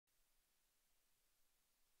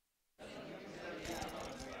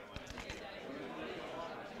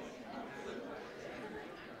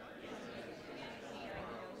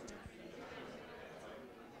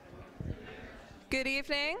Good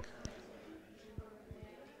evening.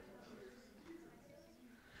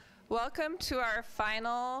 Welcome to our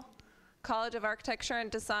final College of Architecture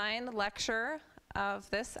and Design lecture of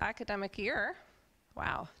this academic year.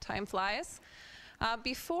 Wow, time flies.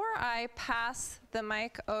 Before I pass the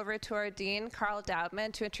mic over to our Dean, Carl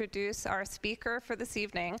Daubman, to introduce our speaker for this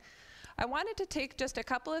evening, I wanted to take just a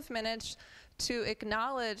couple of minutes to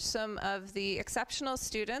acknowledge some of the exceptional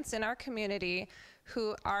students in our community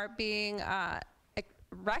who are being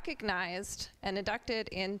recognized and inducted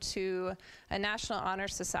into a National Honor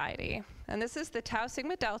Society. And this is the Tau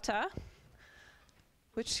Sigma Delta,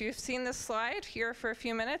 which you've seen this slide here for a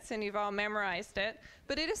few minutes and you've all memorized it.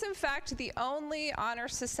 But it is in fact the only honor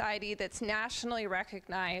society that's nationally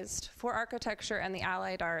recognized for architecture and the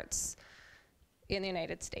allied arts in the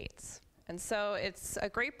United States. And so it's a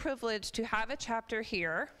great privilege to have a chapter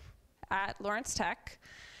here at Lawrence Tech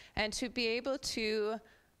and to be able to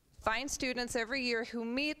find students every year who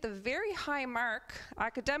meet the very high mark,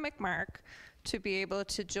 academic mark, to be able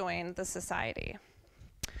to join the society.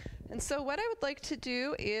 And so what I would like to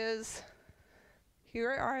do is,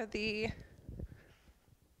 here are the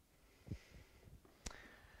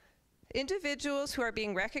individuals who are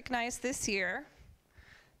being recognized this year.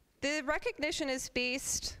 The recognition is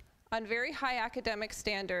based on very high academic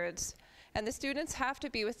standards, and the students have to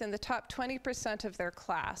be within the top 20% of their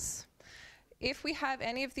class. If we have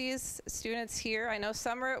any of these students here, I know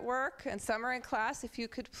some are at work and some are in class, if you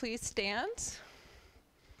could please stand.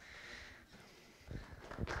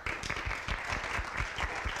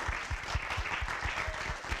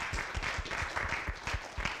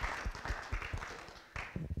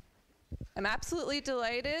 I'm absolutely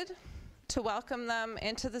delighted to welcome them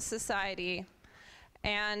into the society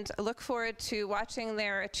and look forward to watching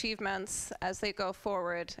their achievements as they go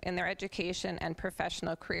forward in their education and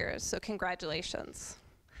professional careers. So congratulations.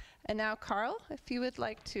 And now, Carl, if you would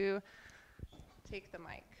like to take the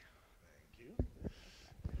mic. Thank you.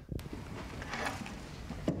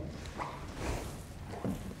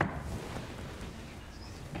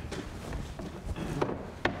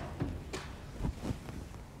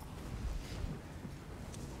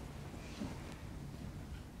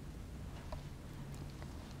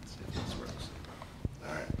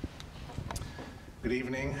 Good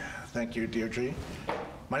evening. Thank you, Deirdre.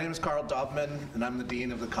 My name is Carl Daubman, and I'm the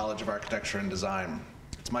Dean of the College of Architecture and Design.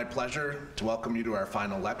 It's my pleasure to welcome you to our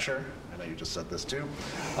final lecture, I know you just said this too,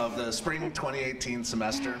 of the spring 2018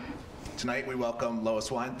 semester. Tonight we welcome Lois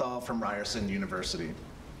Weinthal from Ryerson University.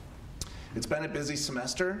 It's been a busy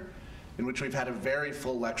semester in which we've had a very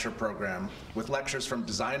full lecture program with lectures from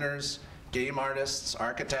designers, game artists,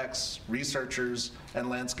 architects, researchers, and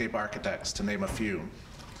landscape architects, to name a few.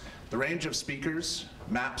 The range of speakers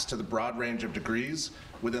maps to the broad range of degrees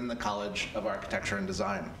within the College of Architecture and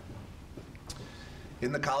Design.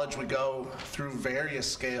 In the college, we go through various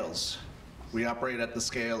scales. We operate at the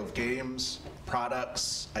scale of games,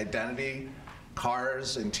 products, identity,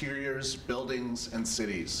 cars, interiors, buildings, and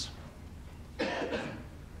cities.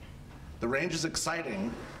 The range is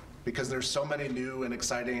exciting because there's so many new and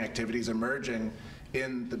exciting activities emerging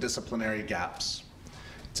in the disciplinary gaps.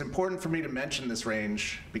 It's important for me to mention this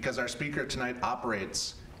range because our speaker tonight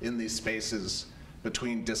operates in these spaces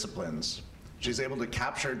between disciplines. She's able to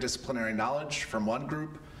capture disciplinary knowledge from one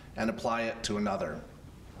group and apply it to another.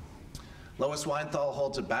 Lois Weinthal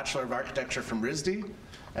holds a Bachelor of Architecture from RISD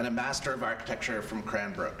and a Master of Architecture from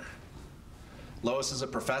Cranbrook. Lois is a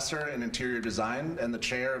professor in interior design and the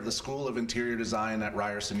chair of the School of Interior Design at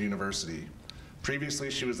Ryerson University. Previously,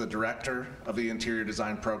 she was the director of the interior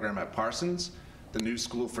design program at Parsons, the New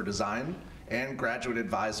School for Design, and graduate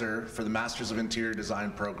advisor for the Masters of Interior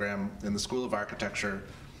Design program in the School of Architecture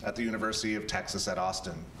at the University of Texas at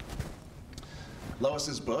Austin.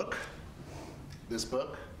 Lois's book, this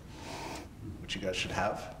book, which you guys should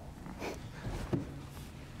have,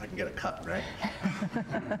 I can get a cut, right?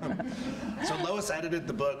 So Lois edited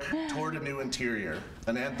the book Toward a New Interior,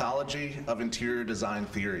 an anthology of interior design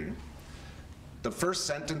theory. The first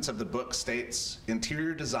sentence of the book states,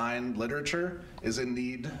 interior design literature is in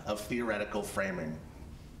need of theoretical framing.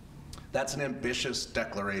 That's an ambitious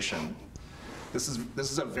declaration. This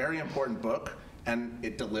is a very important book, and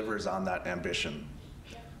it delivers on that ambition.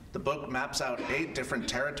 The book maps out 8 different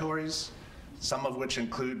territories, some of which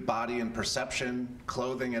include body and perception,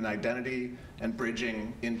 clothing and identity, and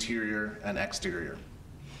bridging interior and exterior.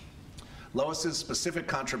 Lois's specific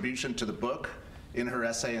contribution to the book in her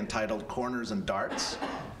essay entitled Corners and Darts,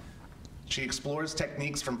 she explores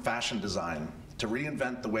techniques from fashion design to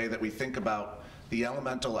reinvent the way that we think about the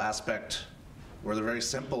elemental aspect or the very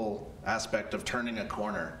simple aspect of turning a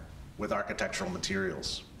corner with architectural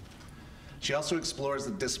materials. She also explores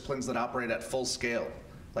the disciplines that operate at full scale,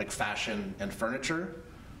 like fashion and furniture,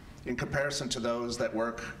 in comparison to those that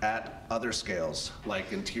work at other scales,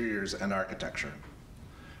 like interiors and architecture.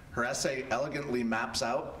 Her essay elegantly maps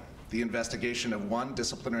out the investigation of one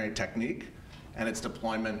disciplinary technique and its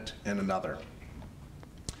deployment in another.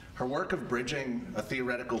 Her work of bridging a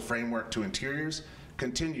theoretical framework to interiors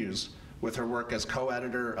continues with her work as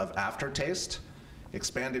co-editor of Aftertaste,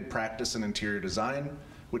 Expanded Practice in Interior Design,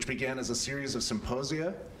 which began as a series of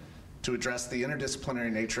symposia to address the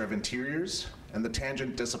interdisciplinary nature of interiors and the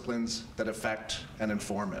tangent disciplines that affect and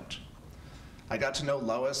inform it. I got to know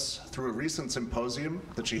Lois through a recent symposium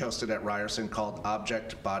that she hosted at Ryerson called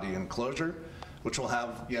Object, Body, Enclosure, which will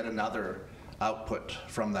have yet another output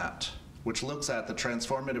from that, which looks at the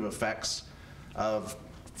transformative effects of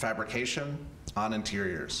fabrication on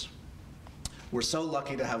interiors. We're so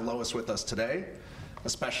lucky to have Lois with us today,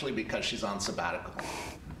 especially because she's on sabbatical.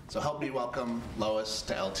 So help me welcome Lois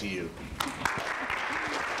to LTU.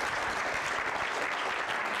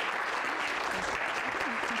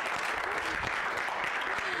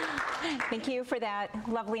 Thank you for that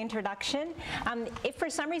lovely introduction. If for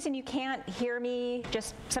some reason you can't hear me,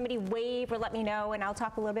 just somebody wave or let me know and I'll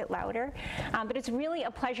talk a little bit louder. But it's really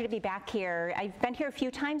a pleasure to be back here. I've been here a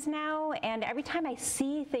few times now, and every time I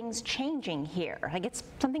see things changing here, like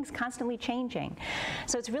something's constantly changing.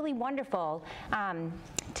 So it's really wonderful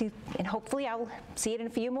and hopefully I'll see it in a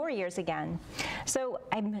few more years again. So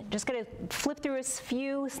I'm just going to flip through a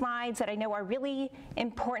few slides that I know are really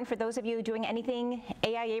important for those of you doing anything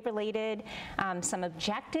AIA related. Some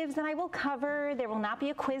objectives that I will cover. There will not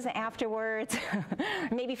be a quiz afterwards.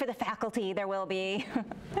 Maybe for the faculty there will be.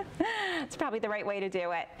 It's probably the right way to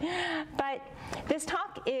do it. But this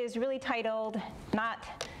talk is really titled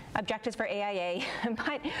not Objectives for AIA,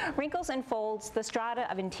 but Wrinkles and Folds, the Strata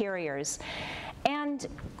of Interiors. And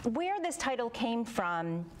where this title came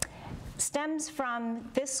from stems from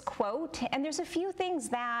this quote, and there's a few things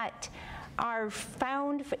that are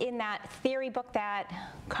found in that theory book that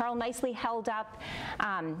Carl nicely held up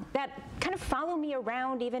that kind of follow me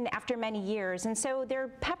around even after many years. And so they're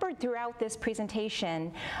peppered throughout this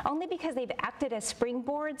presentation only because they've acted as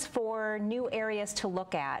springboards for new areas to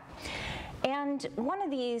look at. And one of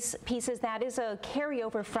these pieces that is a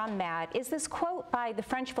carryover from that is this quote by the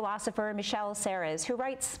French philosopher Michel Serres, who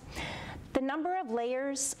writes, "The number of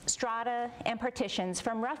layers, strata, and partitions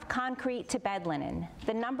from rough concrete to bed linen,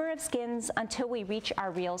 the number of skins until we reach our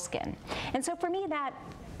real skin." And so for me, that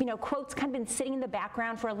quote's kind of been sitting in the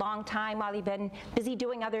background for a long time while you've been busy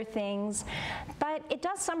doing other things. But it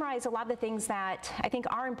does summarize a lot of the things that I think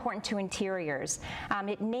are important to interiors.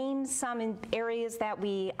 It names some areas that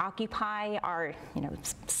we occupy, our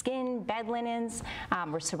skin, bed linens.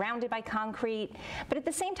 We're surrounded by concrete. But at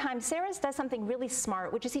the same time, Serres does something really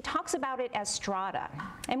smart, which is he talks about it as strata.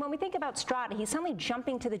 And when we think about strata, he's suddenly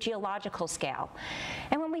jumping to the geological scale.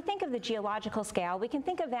 And when we think of the geological scale, we can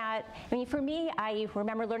think of that, for me, I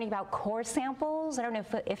remember learning about core samples. I don't know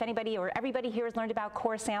if anybody or everybody here has learned about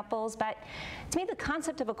core samples, but to me the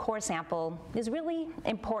concept of a core sample is really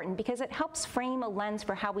important because it helps frame a lens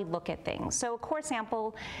for how we look at things. So a core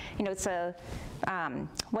sample, it's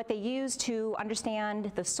what they use to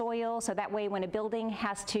understand the soil, so that way when a building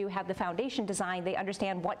has to have the foundation design, they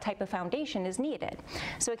understand what type of foundation is needed.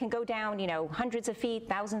 So it can go down hundreds of feet,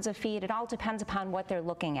 thousands of feet. It all depends upon what they're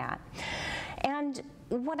looking at. And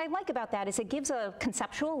what I like about that is it gives a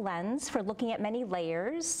conceptual lens for looking at many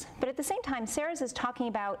layers, but at the same time, Serres is talking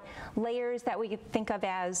about layers that we could think of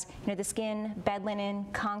as the skin, bed linen,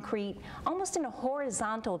 concrete, almost in a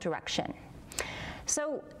horizontal direction.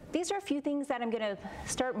 So these are a few things that I'm going to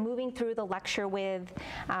start moving through the lecture with,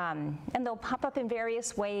 and they'll pop up in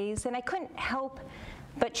various ways, and I couldn't help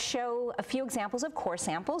but show a few examples of core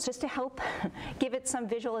samples just to help give it some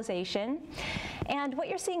visualization. And what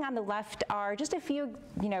you're seeing on the left are just a few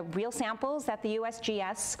real samples that the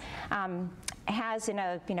USGS has in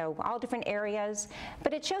all different areas,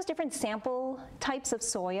 but it shows different sample types of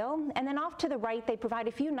soil. And then off to the right, they provide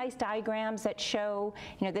a few nice diagrams that show,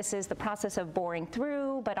 this is the process of boring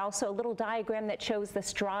through, but also a little diagram that shows the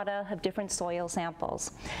strata of different soil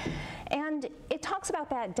samples. And it talks about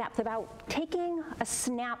that depth, about taking a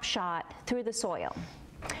snapshot through the soil.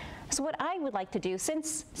 So what I would like to do,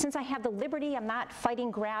 since I have the liberty, I'm not fighting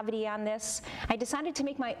gravity on this, I decided to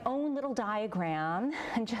make my own little diagram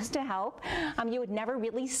just to help. You would never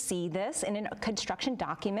really see this in a construction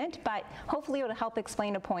document, but hopefully it will help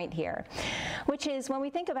explain a point here, which is when we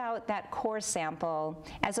think about that core sample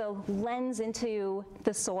as a lens into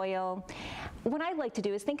the soil, what I'd like to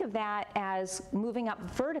do is think of that as moving up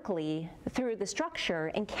vertically through the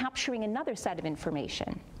structure and capturing another set of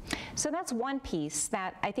information. So that's one piece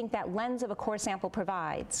that I think that lens of a core sample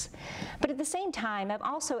provides. But at the same time, I've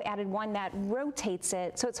also added one that rotates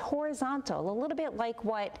it so it's horizontal, a little bit like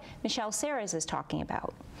what Michelle Serres is talking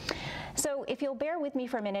about. So if you'll bear with me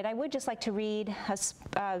for a minute, I would just like to read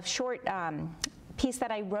a short piece that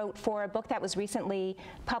I wrote for a book that was recently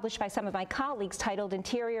published by some of my colleagues titled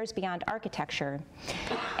Interiors Beyond Architecture.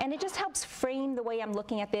 And it just helps frame the way I'm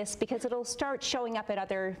looking at this because it'll start showing up at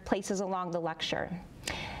other places along the lecture.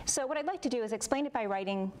 So what I'd like to do is explain it by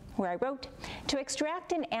writing where I wrote, to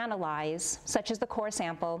extract and analyze, such as the core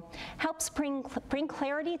sample, helps bring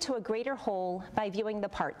clarity to a greater whole by viewing the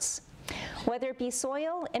parts. Whether it be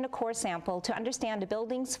soil in a core sample to understand a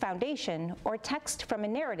building's foundation or text from a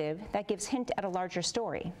narrative that gives hint at a larger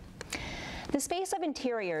story. The space of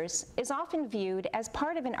interiors is often viewed as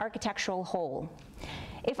part of an architectural whole.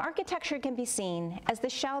 If architecture can be seen as the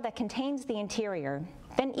shell that contains the interior,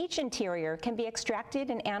 then each interior can be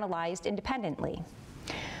extracted and analyzed independently.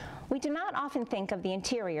 We do not often think of the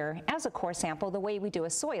interior as a core sample the way we do a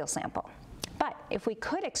soil sample. But if we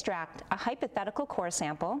could extract a hypothetical core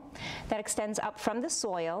sample that extends up from the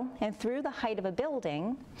soil and through the height of a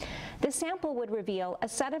building, the sample would reveal a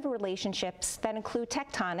set of relationships that include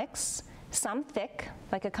tectonics, some thick,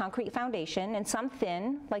 like a concrete foundation, and some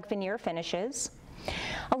thin, like veneer finishes,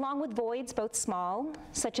 along with voids both small,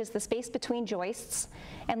 such as the space between joists,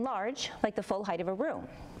 and large, like the full height of a room.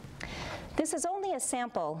 This is only a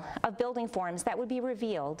sample of building forms that would be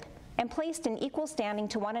revealed and placed in equal standing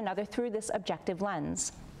to one another through this objective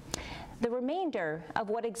lens. The remainder of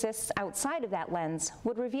what exists outside of that lens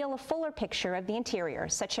would reveal a fuller picture of the interior,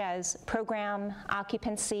 such as program,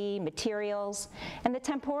 occupancy, materials, and the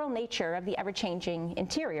temporal nature of the ever-changing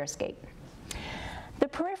interiorscape. The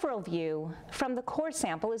peripheral view from the core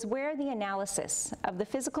sample is where the analysis of the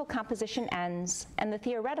physical composition ends and the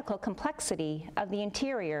theoretical complexity of the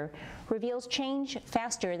interior reveals change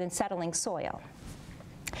faster than settling soil.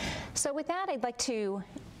 So with that, I'd like to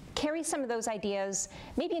carry some of those ideas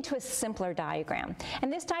maybe into a simpler diagram.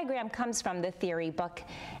 And this diagram comes from the theory book,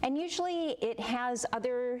 and usually it has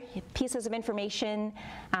other pieces of information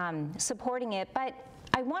supporting it, but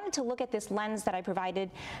I wanted to look at this lens that I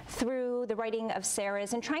provided through the writing of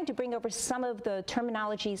Serres and trying to bring over some of the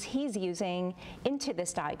terminologies he's using into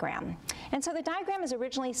this diagram. And so the diagram is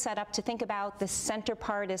originally set up to think about the center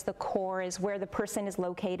part as the core, is where the person is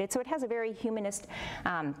located. So it has a very humanist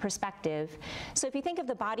perspective. So if you think of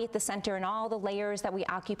the body at the center and all the layers that we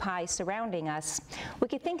occupy surrounding us, we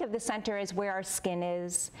could think of the center as where our skin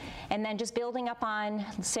is, and then just building up on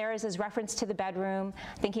Serres' reference to the bedroom,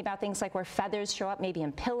 thinking about things like where feathers show up, maybe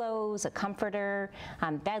in pillows, a comforter,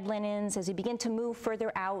 bed linens. As you begin to move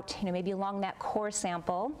further out, maybe along that core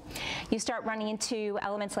sample, you start running into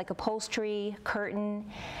elements like upholstery, curtains,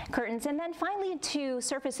 and then finally into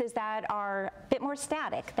surfaces that are a bit more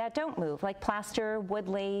static, that don't move, like plaster, wood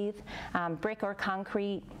lathe, brick or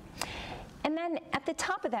concrete. And then at the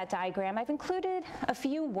top of that diagram, I've included a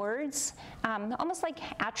few words, almost like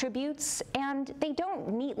attributes, and they don't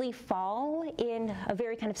neatly fall in a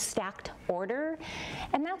very kind of stacked order.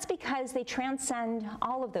 And that's because they transcend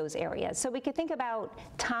all of those areas. So we could think about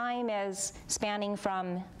time as spanning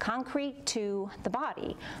from concrete to the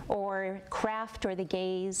body, or craft or the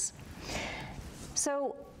gaze.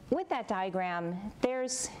 So with that diagram,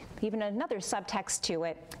 there's even another subtext to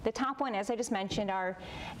it. The top one, as I just mentioned, are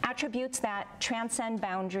attributes that transcend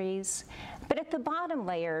boundaries. But at the bottom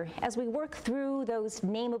layer, as we work through those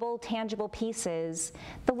nameable, tangible pieces,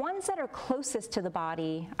 the ones that are closest to the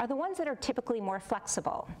body are the ones that are typically more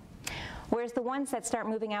flexible, whereas the ones that start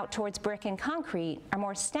moving out towards brick and concrete are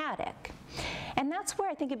more static. And that's where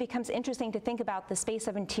I think it becomes interesting to think about the space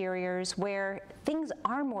of interiors, where things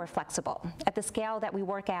are more flexible at the scale that we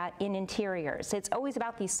work at in interiors. It's always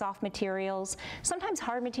about these soft materials, sometimes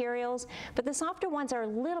hard materials, but the softer ones are a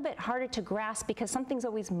little bit harder to grasp because something's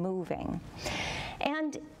always moving.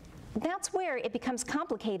 And that's where it becomes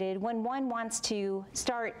complicated when one wants to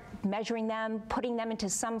start measuring them, putting them into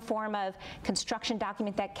some form of construction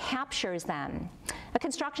document that captures them. A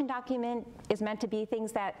construction document is meant to be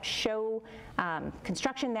things that show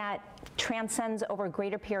construction that transcends over a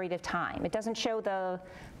greater period of time. It doesn't show the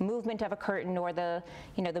movement of a curtain or the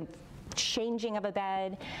changing of a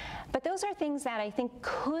bed. But those are things that I think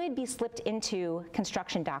could be slipped into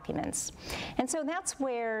construction documents. And so that's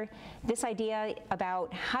where this idea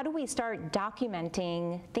about how do we start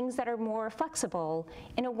documenting things that are more flexible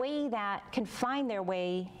in a way that can find their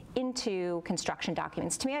way into construction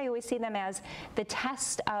documents. To me, I always see them as the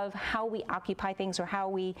test of how we occupy things or how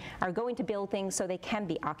we are going to build things so they can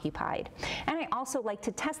be occupied. And I also like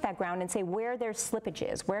to test that ground and say where there's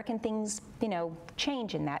slippages, where can things,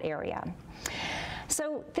 change in that area.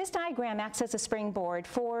 So this diagram acts as a springboard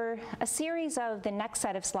for a series of the next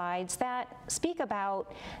set of slides that speak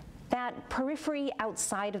about that periphery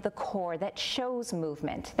outside of the core that shows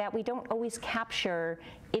movement that we don't always capture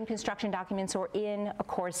in construction documents or in a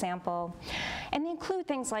core sample. And they include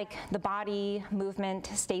things like the body, movement,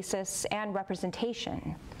 stasis, and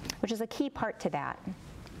representation, which is a key part to that.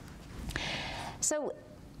 So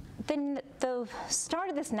then the start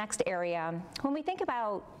of this next area, when we think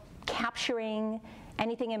about capturing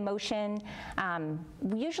anything in motion,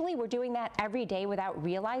 usually we're doing that every day without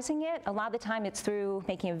realizing it. A lot of the time it's through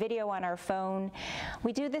making a video on our phone.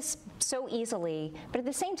 We do this so easily, but at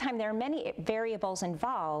the same time there are many variables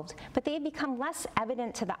involved, but they become less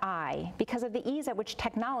evident to the eye because of the ease at which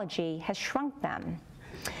technology has shrunk them.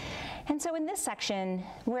 And so in this section,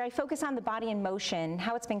 where I focus on the body in motion,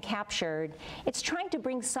 how it's been captured, it's trying to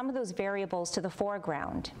bring some of those variables to the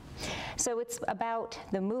foreground. So it's about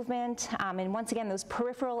the movement, and once again, those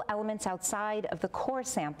peripheral elements outside of the core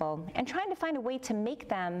sample, and trying to find a way to make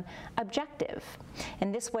them objective.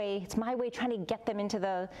 In this way, it's my way of trying to get them into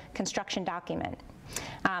the construction document.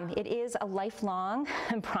 It is a lifelong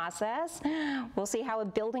process. We'll see how a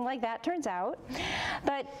building like that turns out.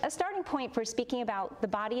 But a starting point for speaking about the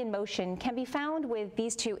body in motion can be found with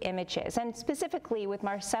these two images, and specifically with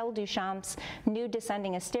Marcel Duchamp's Nude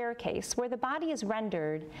Descending a Staircase, where the body is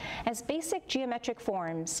rendered as basic geometric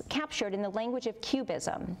forms captured in the language of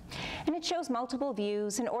cubism. And it shows multiple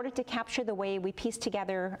views in order to capture the way we piece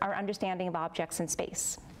together our understanding of objects in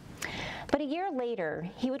space. But a year later,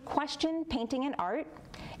 he would question painting and art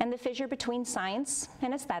and the fissure between science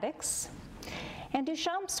and aesthetics. And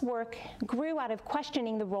Duchamp's work grew out of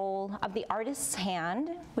questioning the role of the artist's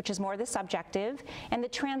hand, which is more the subjective, and the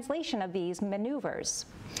translation of these maneuvers.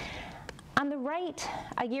 On the right,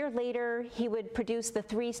 a year later, he would produce the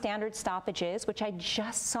 3 standard stoppages, which I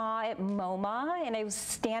just saw at MoMA, and I was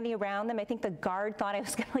standing around them. I think the guard thought I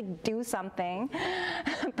was gonna do something,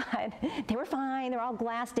 but they were fine. They're all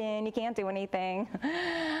glassed in. You can't do anything.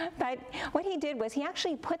 But what he did was he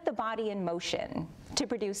actually put the body in motion to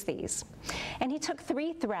produce these. And he took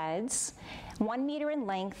 3 threads, 1 meter in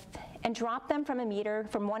length, and dropped them from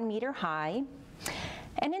 1 meter high.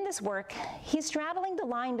 And in this work, he's straddling the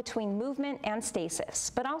line between movement and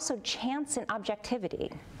stasis, but also chance and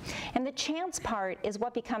objectivity. And the chance part is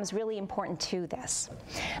what becomes really important to this.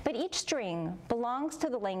 But each string belongs to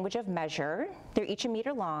the language of measure. They're each 1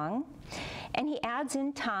 meter long. And he adds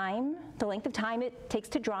in time, the length of time it takes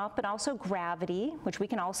to drop, but also gravity, which we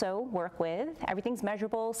can also work with. Everything's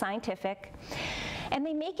measurable, scientific. And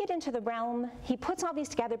they make it into the realm, he puts all these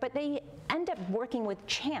together, but they end up working with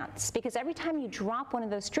chance, because every time you drop one of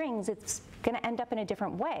those strings, it's going to end up in a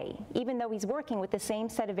different way, even though he's working with the same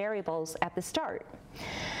set of variables at the start.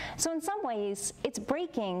 So in some ways, it's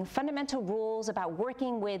breaking fundamental rules about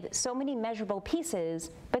working with so many measurable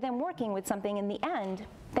pieces, but then working with something in the end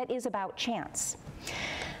that is about chance.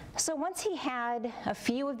 So once he had a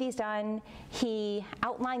few of these done, he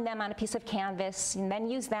outlined them on a piece of canvas and then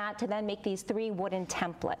used that to then make these 3 wooden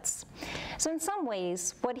templates. So in some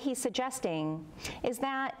ways, what he's suggesting is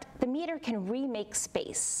that the meter can remake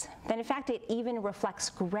space. That in fact, it even reflects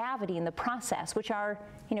gravity in the process, which our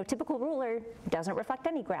typical ruler doesn't reflect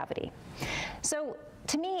any gravity. So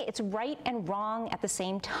to me, it's right and wrong at the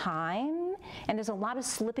same time, and there's a lot of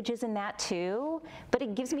slippages in that too, but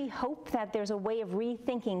it gives me hope that there's a way of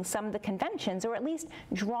rethinking some of the conventions, or at least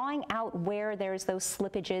drawing out where there's those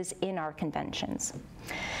slippages in our conventions.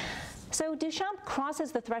 So Duchamp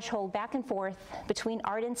crosses the threshold back and forth between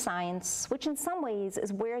art and science, which in some ways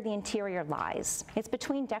is where the interior lies. It's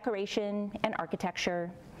between decoration and architecture.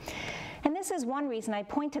 And this is one reason I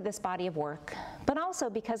point to this body of work, but also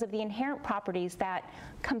because of the inherent properties that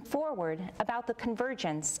come forward about the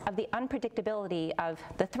convergence of the unpredictability of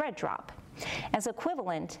the thread drop, as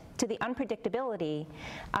equivalent to the unpredictability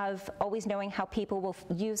of always knowing how people will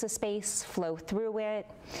use a space, flow through it,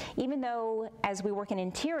 even though as we work in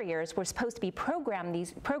interiors, we're supposed to be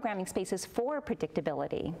programming spaces for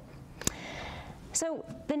predictability. So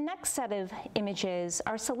the next set of images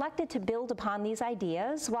are selected to build upon these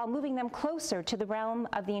ideas while moving them closer to the realm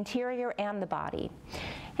of the interior and the body.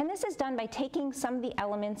 And this is done by taking some of the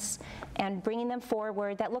elements and bringing them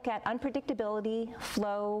forward that look at unpredictability,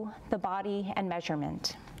 flow, the body, and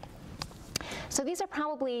measurement. So these are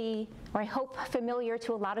probably, or I hope, familiar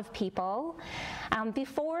to a lot of people.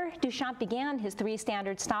 Before Duchamp began his 3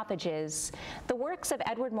 standard stoppages, the works of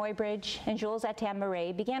Edward Muybridge and Jules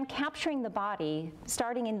Etienne-Mouret began capturing the body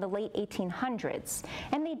starting in the late 1800s.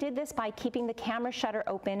 And they did this by keeping the camera shutter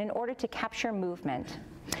open in order to capture movement.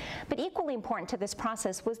 But equally important to this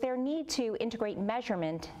process was their need to integrate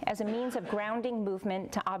measurement as a means of grounding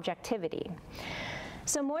movement to objectivity.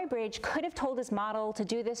 So Muybridge could have told his model to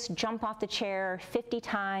do this jump off the chair 50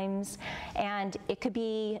 times, and it could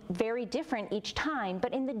be very different each time,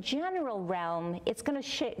 but in the general realm, it's going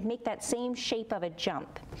to make that same shape of a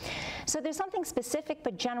jump. So there's something specific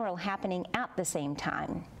but general happening at the same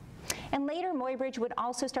time. And later, Muybridge would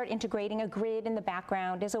also start integrating a grid in the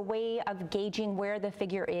background as a way of gauging where the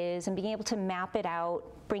figure is and being able to map it out,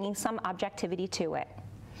 bringing some objectivity to it.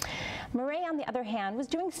 Mouret, on the other hand, was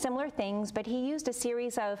doing similar things, but he used a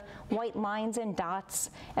series of white lines and dots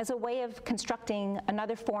as a way of constructing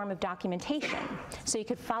another form of documentation. So you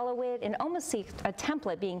could follow it and almost see a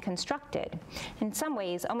template being constructed. In some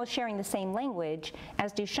ways, almost sharing the same language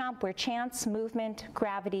as Duchamp, where chance, movement,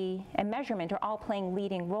 gravity, and measurement are all playing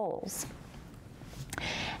leading roles.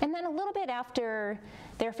 And then a little bit after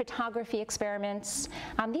their photography experiments,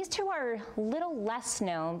 these two are a little less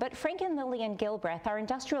known, but Frank and Lillian Gilbreth are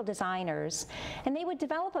industrial designers, and they would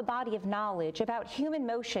develop a body of knowledge about human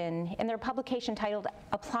motion in their publication titled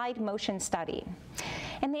Applied Motion Study.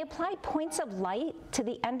 And they applied points of light to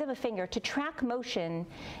the end of a finger to track motion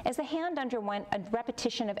as the hand underwent a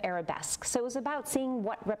repetition of arabesque. So it was about seeing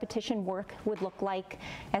what repetition work would look like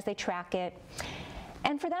as they track it.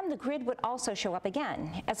 And for them, the grid would also show up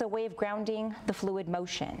again as a way of grounding the fluid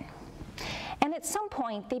motion. And at some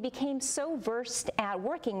point, they became so versed at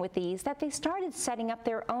working with these that they started setting up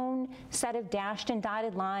their own set of dashed and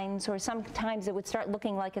dotted lines, or sometimes it would start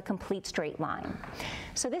looking like a complete straight line.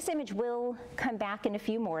 So this image will come back in a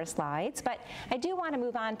few more slides, but I do want to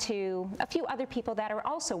move on to a few other people that are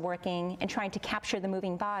also working and trying to capture the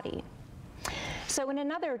moving body. So in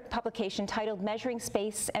another publication titled Measuring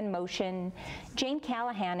Space and Motion, Jane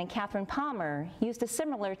Callahan and Catherine Palmer used a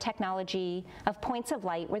similar technology of points of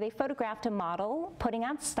light where they photographed a model putting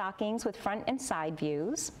on stockings with front and side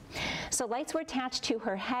views. So lights were attached to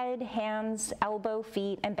her head, hands, elbow,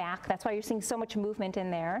 feet, and back. That's why you're seeing so much movement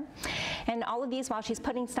in there. And all of these while she's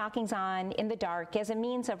putting stockings on in the dark as a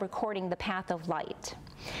means of recording the path of light.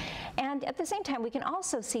 And at the same time, we can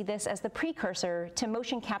also see this as the precursor to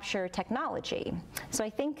motion capture technology. So I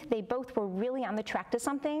think they both were really on the track to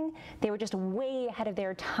something. They were just way ahead of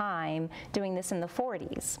their time doing this in the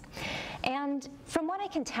 40s. And from what I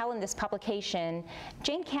can tell in this publication,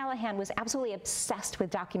 Jane Callahan was absolutely obsessed with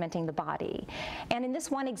documenting the body. And in this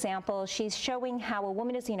one example, she's showing how a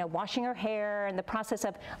woman is, washing her hair and the process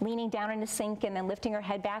of leaning down in a sink and then lifting her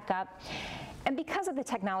head back up. And because of the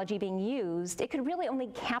technology being used, it could really only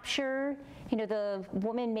capture, the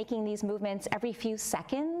woman making these movements every few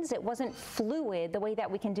seconds. It wasn't fluid the way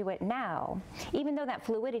that we can do it now, even though that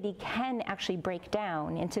fluidity can actually break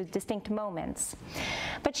down into distinct moments.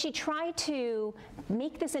 But she tried to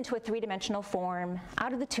make this into a 3-dimensional form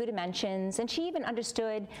out of the 2 dimensions, and she even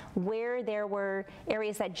understood where there were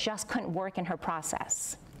areas that just couldn't work in her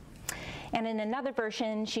process. And in another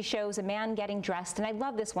version, she shows a man getting dressed. And I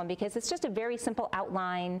love this one because it's just a very simple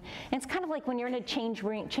outline. And it's kind of like when you're in a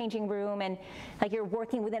changing room and like you're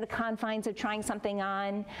working within the confines of trying something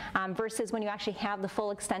on versus when you actually have the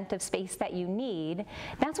full extent of space that you need.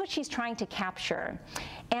 That's what she's trying to capture.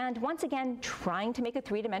 And once again, trying to make a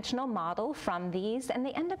 3-dimensional model from these. And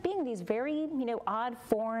they end up being these very, odd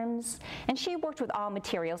forms. And she worked with all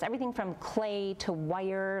materials, everything from clay to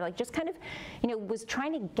wire, like just kind of, was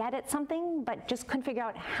trying to get at something, but just couldn't figure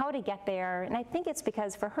out how to get there. And I think it's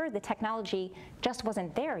because for her, the technology just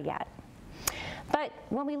wasn't there yet. But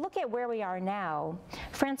when we look at where we are now,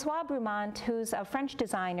 Francois Brumont, who's a French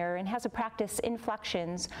designer and has a practice in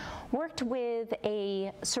fluxions, worked with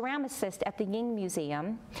a ceramicist at the Ying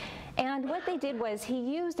Museum. And what they did was he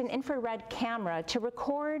used an infrared camera to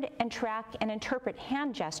record and track and interpret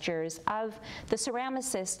hand gestures of the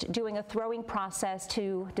ceramicist doing a throwing process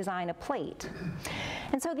to design a plate.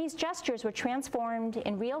 And so these gestures were transformed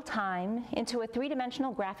in real time into a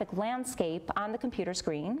 3-dimensional graphic landscape on the computer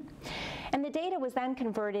screen. And the data was then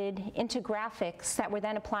converted into graphics that were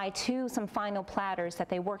then applied to some final platters that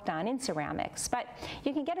they worked on in ceramics. But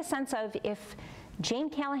you can get a sense of if Jane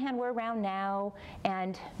Callahan were around now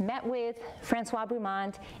and met with Francois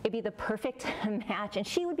Brumont, it'd be the perfect match, and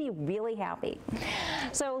she would be really happy.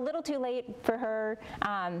 So a little too late for her,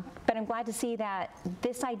 but I'm glad to see that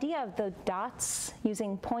this idea of the dots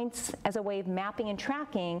using points as a way of mapping and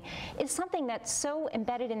tracking is something that's so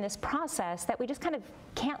embedded in this process that we just kind of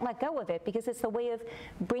can't let go of it, because it's the way of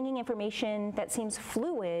bringing information that seems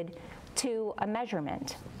fluid to a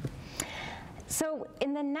measurement. So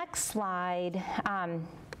in the next slide,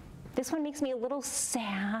 this one makes me a little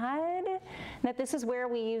sad that this is where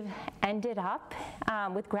we've ended up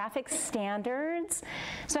with graphic standards.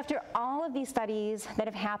 So after all of these studies that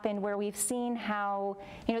have happened where we've seen how,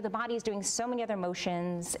 the body is doing so many other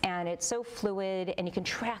motions and it's so fluid and you can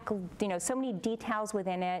track, so many details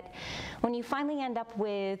within it, when you finally end up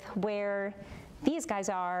with where these guys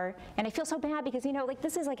are, and I feel so bad because,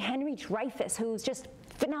 this is like Henry Dreyfuss, who's just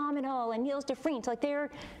phenomenal, and Niels de Vriend, like they're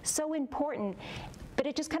so important. But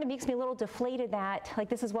it just kind of makes me a little deflated that,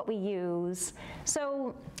 this is what we use.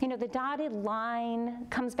 So, the dotted line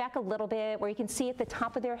comes back a little bit where you can see at the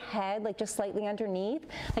top of their head, just slightly underneath.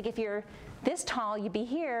 Like if you're this tall, you'd be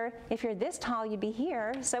here. If you're this tall, you'd be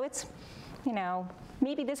here. So it's,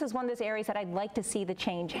 maybe this is one of those areas that I'd like to see the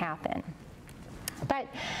change happen. But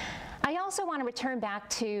I also want to return back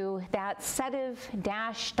to that set of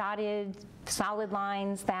dashed, dotted, solid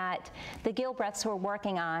lines that the Gilbreths were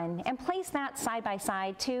working on and place that side by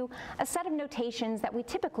side to a set of notations that we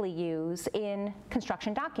typically use in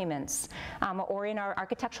construction documents or in our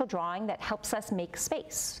architectural drawing that helps us make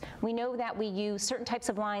space. We know that we use certain types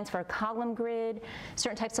of lines for a column grid,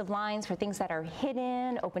 certain types of lines for things that are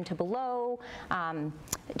hidden, open to below,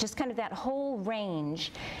 just kind of that whole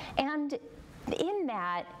range. And in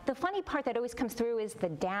that, the funny part that always comes through is the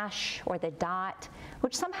dash or the dot,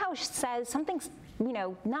 which somehow says something's,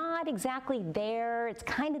 not exactly there. It's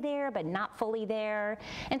kind of there, but not fully there.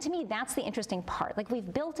 And to me, that's the interesting part.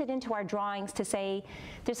 We've built it into our drawings to say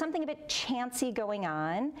there's something a bit chancy going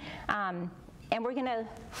on, and we're going to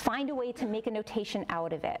find a way to make a notation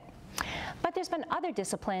out of it. But there's been other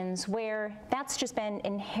disciplines where that's just been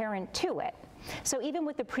inherent to it. So even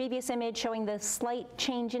with the previous image showing the slight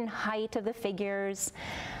change in height of the figures,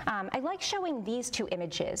 I like showing these two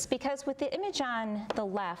images because with the image on the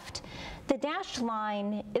left, the dashed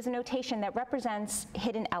line is a notation that represents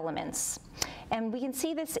hidden elements. And we can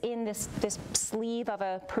see this in this sleeve of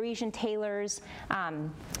a Parisian tailor's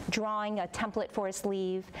drawing, a template for a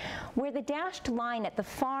sleeve, where the dashed line at the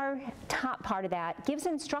far top part of that gives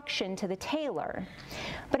instruction to the tailor.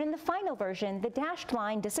 But in the final version, the dashed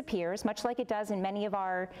line disappears, much like it does in many of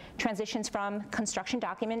our transitions from construction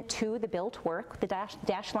document to the built work. The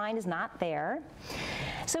dashed line is not there.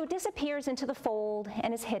 So it disappears into the fold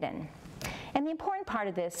and is hidden. And the important part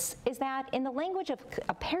of this is that in the language of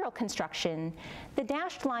apparel construction, the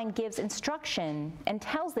dashed line gives instruction and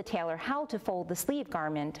tells the tailor how to fold the sleeve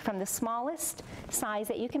garment from the smallest size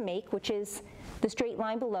that you can make, which is the straight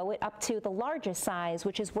line below it, up to the largest size,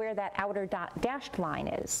 which is where that outer dashed line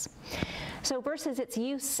is. So versus its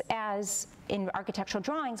use as in architectural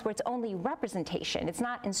drawings where it's only representation, it's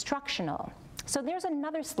not instructional. So there's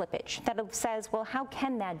another slippage that says, well, how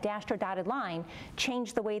can that dashed or dotted line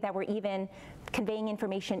change the way that we're even conveying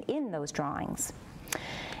information in those drawings?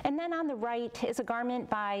 And then on the right is a garment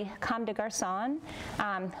by Comme des Garçons,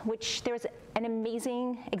 which there was an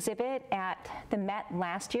amazing exhibit at the Met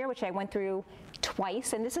last year, which I went through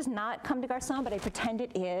twice. And this is not Comme des Garçons, but I pretend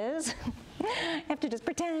it is. I have to just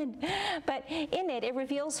pretend. But in it, it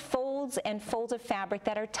reveals folds and folds of fabric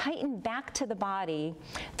that are tightened back to the body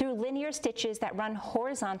through linear stitches that run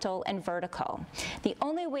horizontal and vertical. The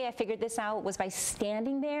only way I figured this out was by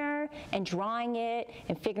standing there and drawing it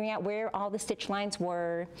and figuring out where all the stitch lines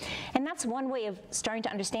were. And that's one way of starting to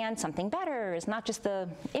understand something better. It's not just the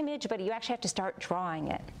image, but you actually have to start drawing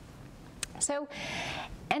it. So,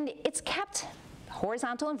 and it's kept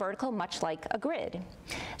horizontal and vertical, much like a grid.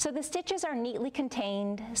 So the stitches are neatly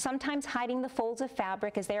contained, sometimes hiding the folds of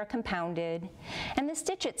fabric as they are compounded. And the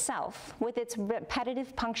stitch itself, with its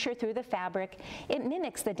repetitive puncture through the fabric, it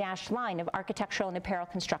mimics the dashed line of architectural and apparel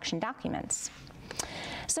construction documents.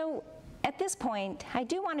 So at this point, I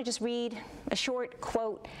do want to just read a short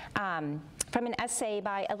quote from an essay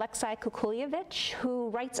by Alexei Kukulyevich, who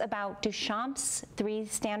writes about Duchamp's 3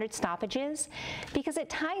 standard stoppages, because it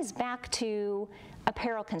ties back to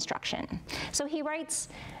apparel construction. So he writes,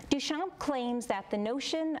 Duchamp claims that the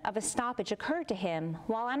notion of a stoppage occurred to him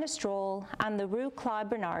while on a stroll on the Rue Claude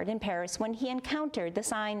Bernard in Paris when he encountered the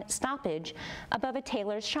sign stoppage above a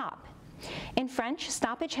tailor's shop. In French,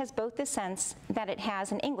 stoppage has both the sense that it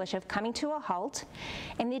has in English of coming to a halt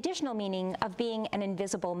and the additional meaning of being an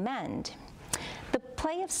invisible mend.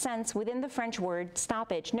 play of sense within the French word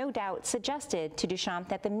stoppage no doubt suggested to Duchamp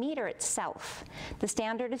that the meter itself, the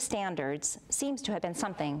standard of standards, seems to have been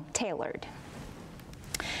something tailored.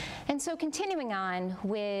 And so continuing on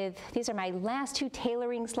with, these are my last two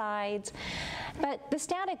tailoring slides, but the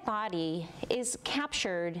static body is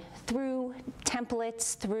captured through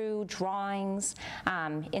templates, through drawings.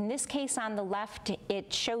 In this case on the left,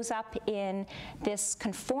 it shows up in this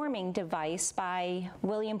conforming device by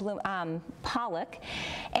William Pollock.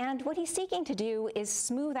 And what he's seeking to do is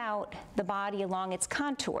smooth out the body along its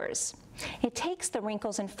contours. It takes the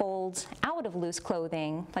wrinkles and folds out of loose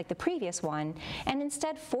clothing, like the previous one, and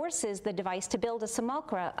instead forces the device to build a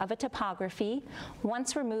simulacra of a topography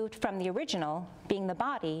once removed from the original, being the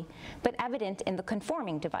body, but evident in the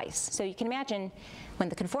conforming device. So you can imagine when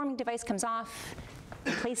the conforming device comes off,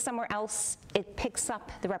 placed somewhere else, it picks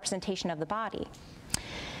up the representation of the body.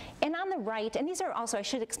 And on the right, and these are also, I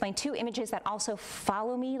should explain, two images that also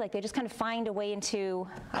follow me, like they just kind of find a way into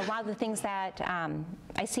a lot of the things that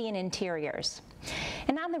I see in interiors.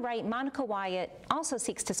 And on the right, Monica Wyatt also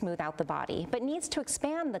seeks to smooth out the body, but needs to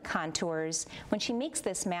expand the contours when she makes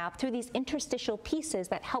this map through these interstitial pieces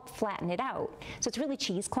that help flatten it out. So it's really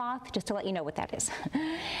cheesecloth, just to let you know what that is.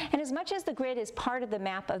 And as much as the grid is part of the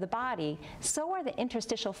map of the body, so are the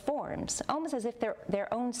interstitial forms, almost as if they're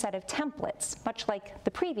their own set of templates, much like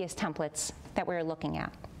the previous templates that we were looking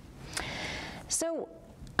at. So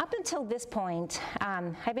up until this point,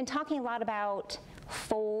 I've been talking a lot about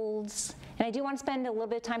folds, and I do want to spend a little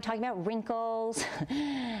bit of time talking about wrinkles,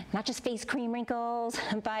 not just face cream wrinkles,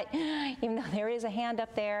 but even though there is a hand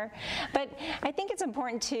up there. But I think it's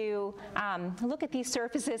important to look at these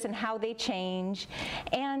surfaces and how they change.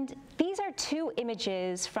 And these are two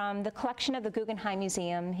images from the collection of the Guggenheim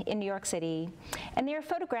Museum in New York City. And they are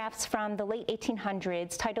photographs from the late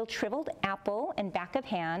 1800s titled Shriveled Apple and Back of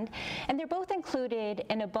Hand. And they're both included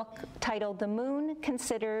in a book titled The Moon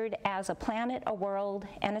Considered as a Planet, a World,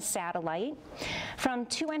 and a Satellite, from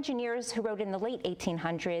two engineers who wrote in the late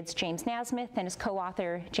 1800s, James Nasmith and his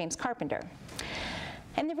co-author, James Carpenter.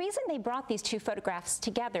 And the reason they brought these two photographs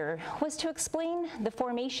together was to explain the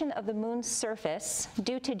formation of the moon's surface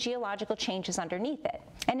due to geological changes underneath it.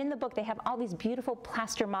 And in the book, they have all these beautiful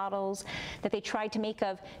plaster models that they tried to make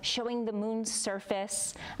of showing the moon's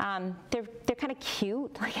surface. They're kind of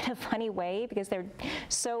cute, like in a funny way, because they're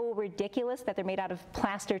so ridiculous that they're made out of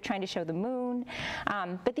plaster trying to show the moon.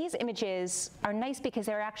 But these images are nice because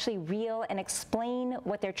they're actually real and explain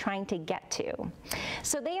what they're trying to get to.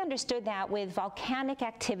 So they understood that with volcanic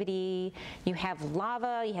activity, you have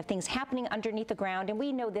lava, you have things happening underneath the ground, and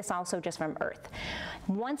we know this also just from Earth.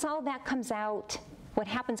 Once all that comes out, what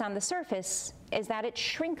happens on the surface is that it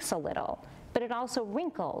shrinks a little, but it also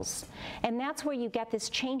wrinkles. And that's where you get this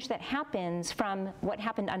change that happens from what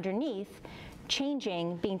happened underneath,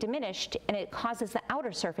 changing, being diminished, and it causes the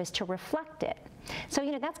outer surface to reflect it. So,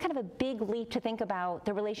 that's kind of a big leap to think about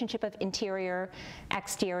the relationship of interior,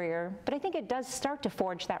 exterior, but I think it does start to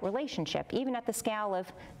forge that relationship, even at the scale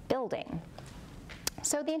of building.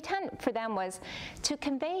 So the intent for them was to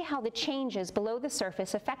convey how the changes below the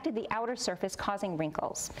surface affected the outer surface, causing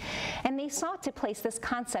wrinkles. And they sought to place this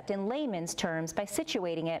concept in layman's terms by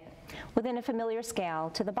situating it within a familiar scale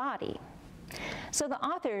to the body. So the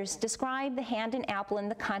authors describe the hand and apple in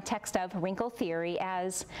the context of wrinkle theory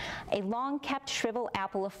as a long-kept shriveled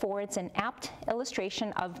apple affords an apt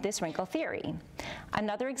illustration of this wrinkle theory.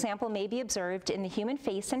 Another example may be observed in the human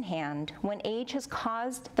face and hand when age has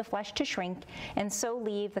caused the flesh to shrink and so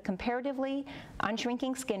leave the comparatively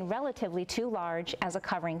unshrinking skin relatively too large as a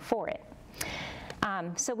covering for it.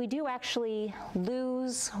 So we do actually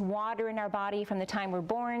lose water in our body from the time we're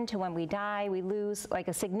born to when we die. We lose like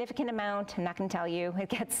a significant amount. I'm not going to tell you, it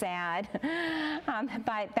gets sad.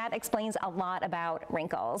 But that explains a lot about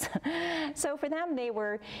wrinkles. So for them, they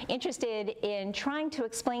were interested in trying to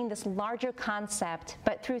explain this larger concept,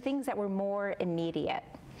 but through things that were more immediate.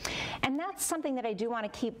 And that's something that I do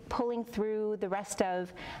want to keep pulling through the rest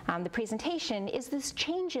of the presentation, is this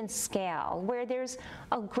change in scale, where there's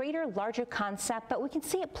a greater, larger concept, but we can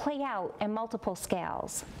see it play out in multiple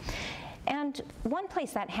scales. And one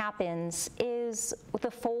place that happens is with the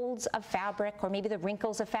folds of fabric, or maybe the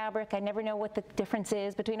wrinkles of fabric. I never know what the difference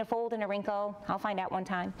is between a fold and a wrinkle. I'll find out one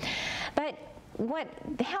time. But what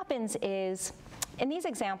happens is in these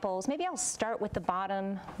examples, maybe I'll start with the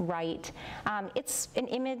bottom right. It's an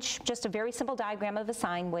image, just a very simple diagram of a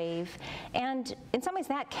sine wave. And in some ways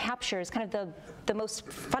that captures kind of the most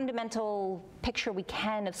fundamental picture we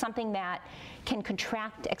can of something that can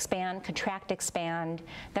contract, expand, contract, expand.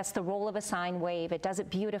 That's the role of a sine wave. It does it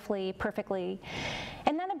beautifully, perfectly.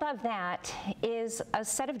 And then above that is a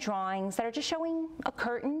set of drawings that are just showing a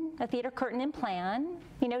curtain, a theater curtain in plan.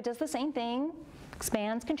 You know, does the same thing.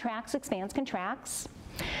 Expands, contracts, expands, contracts.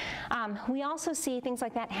 We also see things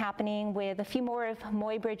like that happening with a few more of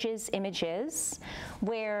Muybridge's images,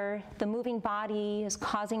 where the moving body is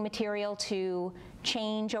causing material to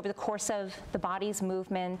change over the course of the body's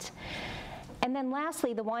movement. And then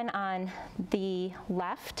lastly, the one on the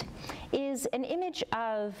left is an image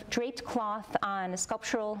of draped cloth on a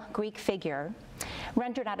sculptural Greek figure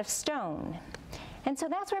rendered out of stone. And so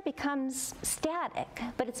that's where it becomes static,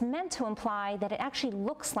 but it's meant to imply that it actually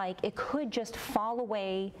looks like it could just fall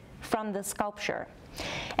away from the sculpture.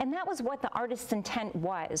 And that was what the artist's intent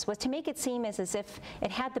was to make it seem as if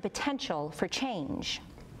it had the potential for change.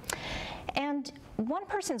 And one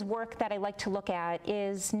person's work that I like to look at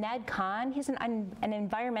is Ned Kahn. He's an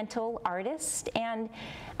environmental artist, and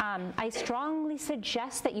I strongly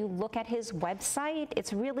suggest that you look at his website.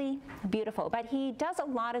 It's really beautiful, but he does a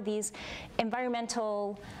lot of these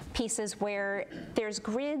environmental pieces where there's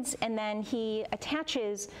grids, and then he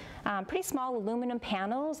attaches pretty small aluminum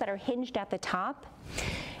panels that are hinged at the top.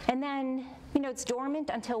 And then, you know, it's dormant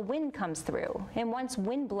until wind comes through. And once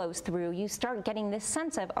wind blows through, you start getting this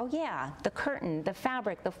sense of, oh yeah, the curtain, the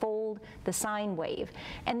fabric, the fold, the sine wave.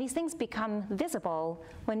 And these things become visible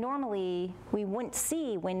when normally we wouldn't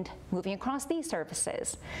see wind moving across these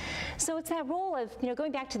surfaces. So it's that role of, you know,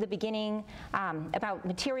 going back to the beginning about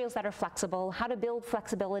materials that are flexible, how to build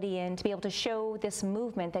flexibility in to be able to show this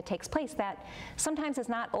movement that takes place that sometimes is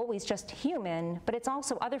not always just human, but it's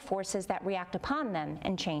also other forces that react upon them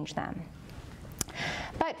and change them.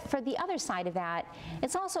 But for the other side of that,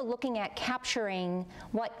 it's also looking at capturing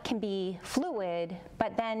what can be fluid,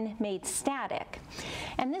 but then made static.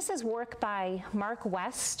 And this is work by Mark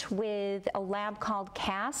West with a lab called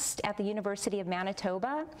CAST at the University of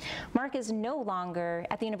Manitoba. Mark is no longer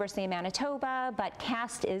at the University of Manitoba, but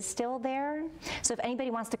CAST is still there. So if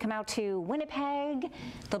anybody wants to come out to Winnipeg,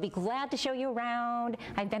 they'll be glad to show you around.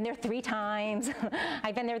 I've been there 3 times.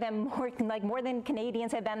 I've been there more than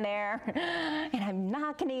Canadians have been there. And I'm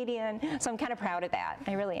not Canadian, so I'm kind of proud of that.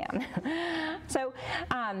 I really am. So,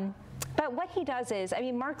 but what he does is, I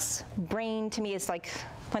mean, Mark's brain to me is like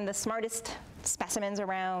one of the smartest specimens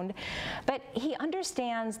around, but he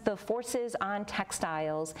understands the forces on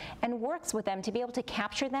textiles and works with them to be able to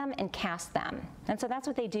capture them and cast them. And so that's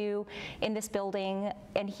what they do in this building.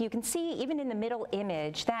 And you can see even in the middle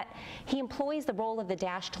image that he employs the role of the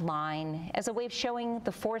dashed line as a way of showing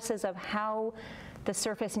the forces of how the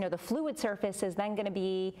surface, you know, the fluid surface is then going to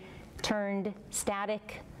be turned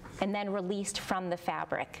static and then released from the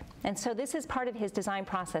fabric. And so this is part of his design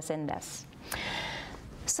process in this.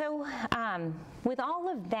 So with all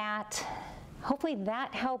of that, hopefully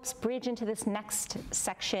that helps bridge into this next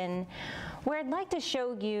section where I'd like to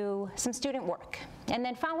show you some student work. And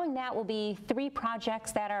then following that will be 3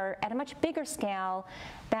 projects that are at a much bigger scale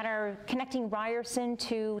that are connecting Ryerson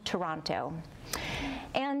to Toronto.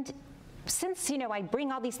 And since, you know, I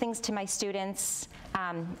bring all these things to my students,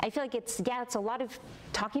 I feel like it's a lot of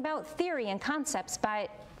talking about theory and concepts, but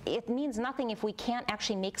it means nothing if we can't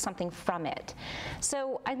actually make something from it.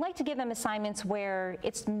 So I'd like to give them assignments where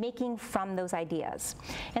it's making from those ideas.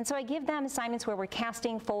 And so I give them assignments where we're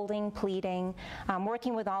casting, folding, pleating,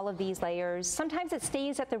 working with all of these layers. Sometimes it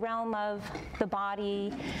stays at the realm of the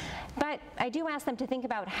body, but I do ask them to think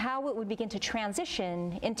about how it would begin to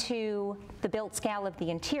transition into the built scale of the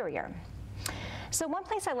interior. So one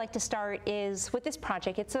place I like to start is with this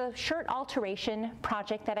project. It's a shirt alteration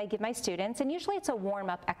project that I give my students, and usually it's a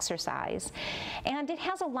warm-up exercise. And it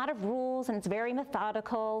has a lot of rules, and it's very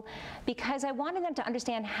methodical, because I wanted them to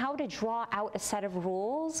understand how to draw out a set of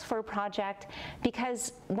rules for a project,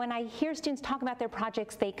 because when I hear students talk about their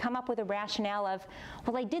projects, they come up with a rationale of,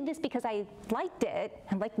 well, I did this because I liked it.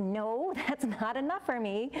 I'm like, no, that's not enough for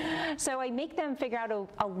me. So I make them figure out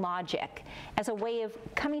a logic as a way of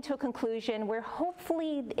coming to a conclusion where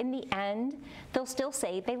hopefully in the end, they'll still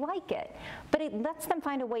say they like it. But it lets them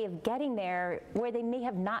find a way of getting there where they may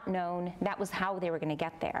have not known that was how they were going to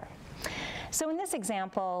get there. So in this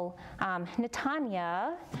example,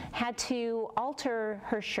 Natanya had to alter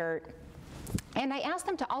her shirt. And I asked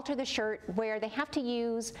them to alter the shirt where they have to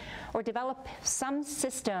use or develop some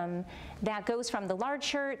system that goes from the large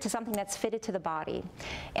shirt to something that's fitted to the body.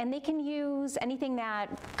 And they can use anything that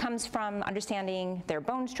comes from understanding their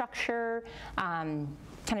bone structure,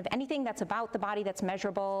 kind of anything that's about the body that's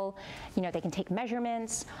measurable. You know, they can take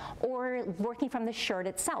measurements, or working from the shirt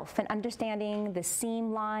itself and understanding the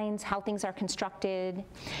seam lines, how things are constructed.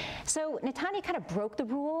 So Natanya kind of broke the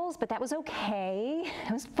rules, but that was okay.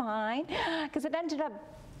 It was fine, because it ended up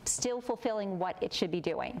still fulfilling what it should be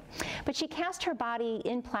doing. But she cast her body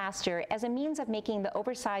in plaster as a means of making the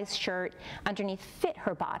oversized shirt underneath fit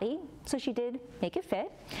her body. So she did make it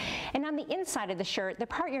fit. And on the inside of the shirt, the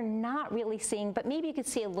part you're not really seeing, but maybe you could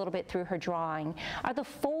see a little bit through her drawing, are the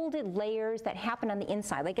folded layers that happen on the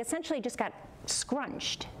inside. Like essentially just got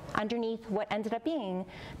scrunched underneath what ended up being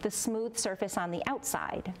the smooth surface on the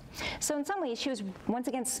outside. So in some ways, she was once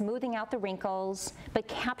again smoothing out the wrinkles, but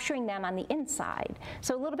capturing them on the inside.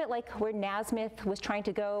 So a little bit like where Nasmith was trying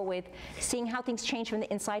to go with seeing how things change from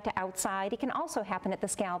the inside to outside, it can also happen at the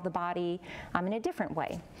scale of the body in a different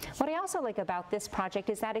way. What I also like about this project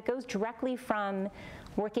is that it goes directly from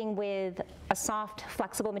working with a soft,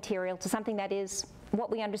 flexible material to something that is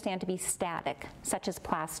what we understand to be static, such as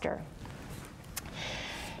plaster.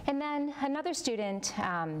 And then another student,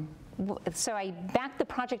 so I backed the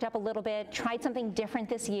project up a little bit, tried something different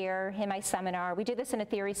this year in my seminar. We did this in a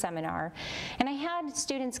theory seminar. And I had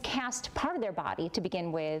students cast part of their body to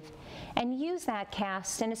begin with and use that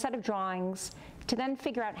cast in a set of drawings to then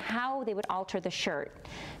figure out how they would alter the shirt.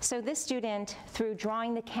 So this student, through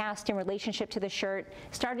drawing the cast in relationship to the shirt,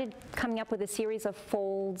 started coming up with a series of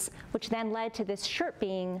folds, which then led to this shirt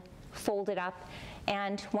being folded up.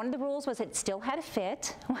 And one of the rules was it still had to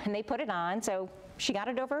fit when they put it on, so she got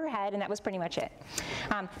it over her head, and that was pretty much it.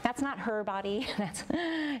 That's not her body.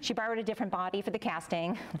 She borrowed a different body for the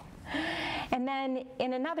casting. And then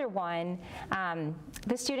in another one,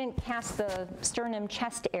 the student cast the sternum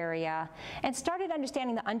chest area and started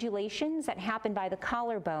understanding the undulations that happen by the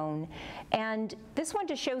collarbone. And this one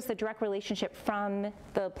just shows the direct relationship from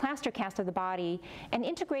the plaster cast of the body and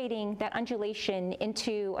integrating that undulation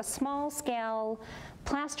into a small scale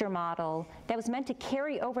plaster model that was meant to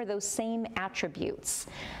carry over those same attributes.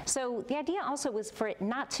 So the idea also was for it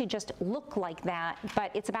not to just look like that, but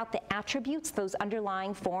it's about the attributes, those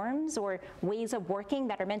underlying forms or ways of working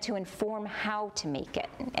that are meant to inform how to make it.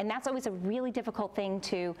 And that's always a really difficult thing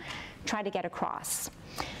to try to get across.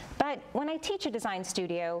 But when I teach a design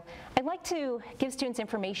studio, I like to give students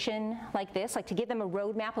information like this, like to give them a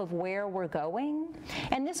roadmap of where we're going.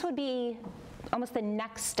 And this would be almost the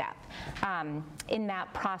next step in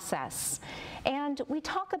that process. And we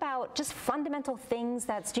talk about just fundamental things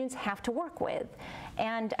that students have to work with.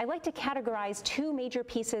 And I like to categorize two major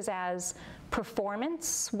pieces as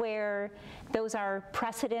performance, where those are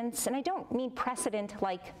precedents, and I don't mean precedent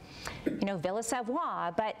like, Villa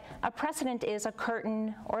Savoye, but a precedent is a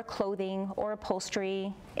curtain or clothing or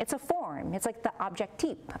upholstery. It's a form. It's like the object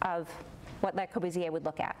type of what Le Corbusier would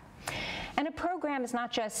look at. And a program is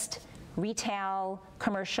not just retail,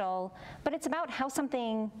 commercial, but it's about how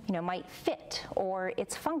something might fit or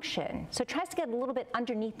its function. So it tries to get a little bit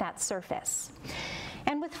underneath that surface.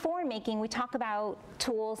 And with form making, we talk about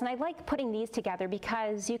tools, and I like putting these together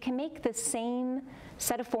because you can make the same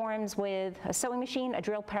set of forms with a sewing machine, a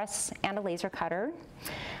drill press, and a laser cutter.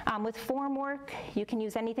 With form work, you can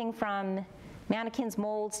use anything from mannequins,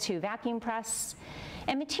 molds, to vacuum press.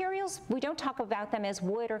 And materials, we don't talk about them as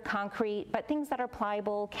wood or concrete, but things that are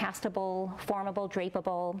pliable, castable, formable,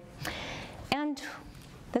 drapable. And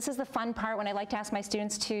this is the fun part when I like to ask my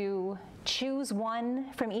students to choose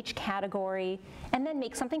one from each category and then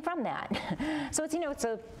make something from that. So it's, it's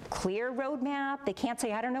a clear roadmap. They can't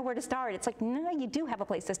say, I don't know where to start. It's like, no, you do have a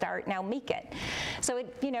place to start. Now make it. So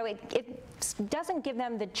it doesn't give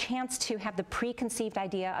them the chance to have the preconceived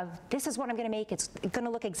idea of, this is what I'm going to make. It's going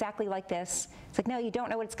to look exactly like this. It's like, no, you don't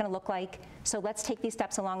know what it's going to look like. So let's take these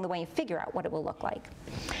steps along the way and figure out what it will look like.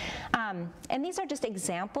 And these are just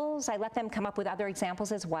examples. I let them come up with other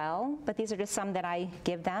examples as well, but these are just some that I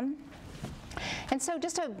give them. And so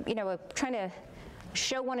just trying to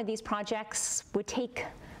show one of these projects would take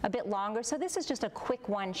a bit longer. So this is just a quick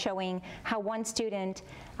one showing how one student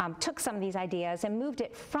took some of these ideas and moved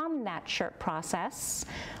it from that shirt process,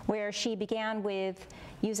 where she began with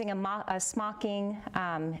using a smocking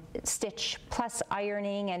stitch plus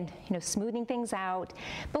ironing and smoothing things out.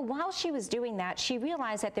 But while she was doing that, she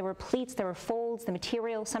realized that there were pleats, there were folds, the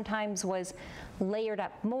material sometimes was layered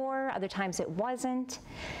up more, other times it wasn't.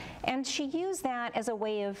 And she used that as a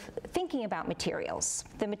way of thinking about materials.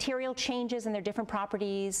 The material changes and their different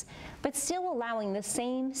properties, but still allowing the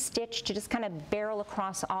same stitch to just kind of barrel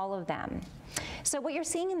across all of them. So what you're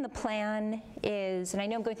seeing in the plan is, and I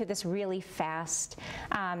know I'm going through this really fast,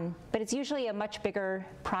 but it's usually a much bigger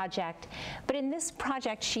project. But in this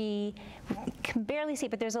project, she can barely see,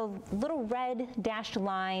 but there's a little red dashed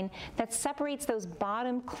line that separates those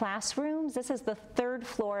bottom classrooms. This is the 3rd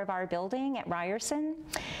floor of our building at Ryerson.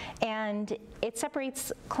 And it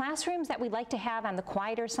separates classrooms that we like to have on the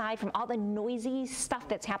quieter side from all the noisy stuff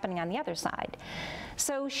that's happening on the other side.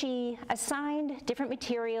 So she assigned different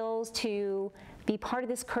materials to be part of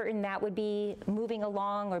this curtain that would be moving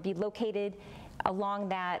along or be located along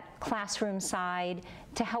that classroom side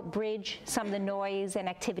to help bridge some of the noise and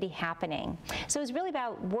activity happening. So it was really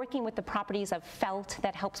about working with the properties of felt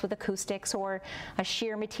that helps with acoustics, or a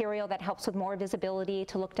sheer material that helps with more visibility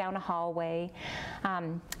to look down a hallway.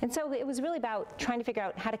 And so it was really about trying to figure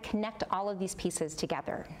out how to connect all of these pieces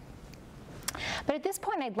together. But at this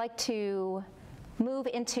point, I'd like to move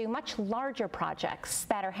into much larger projects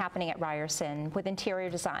that are happening at Ryerson with interior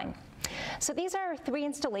design. So these are 3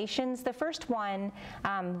 installations. The first one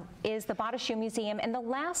is the Bada Shoe Museum, and the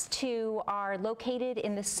last 2 are located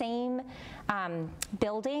in the same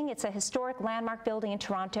building. It's a historic landmark building in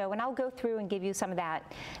Toronto, and I'll go through and give you some of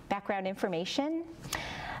that background information.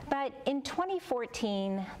 But in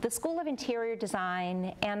 2014, the School of Interior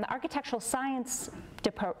Design and the Architectural Science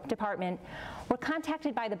Department were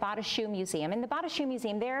contacted by the Bada Shoe Museum. And the Bada Shoe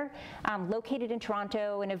Museum, they're located in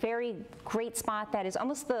Toronto in a very great spot that is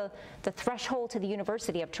almost the threshold to the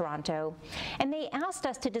University of Toronto. And they asked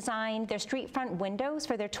us to design their street front windows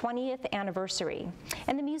for their 20th anniversary.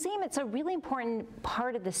 And the museum, it's a really important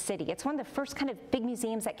part of the city. It's one of the first kind of big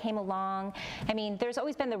museums that came along. I mean, there's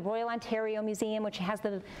always been the Royal Ontario Museum, which has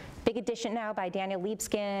the big addition now by Daniel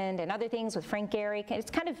Libeskind and other things with Frank Gehry. It's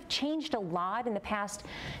kind of changed a lot in the past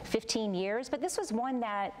 15 years, but this was one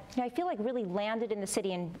that I feel like really landed in the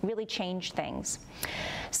city and really changed things.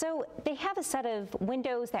 So they have a set of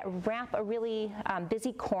windows that wrap a really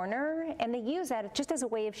busy corner, and they use that just as a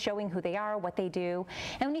way of showing who they are, what they do.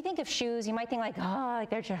 And when you think of shoes, you might think like, oh, like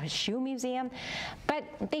there's a shoe museum, but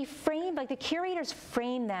they frame, like the curators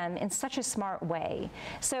frame them in such a smart way.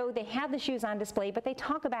 So they have the shoes on display, but they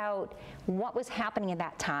talk about what was happening at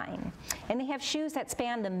that time. And they have shoes that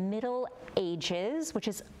span the Middle Ages, which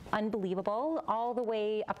is unbelievable, all the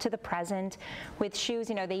way up to the present, with shoes,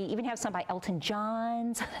 they even have some by Elton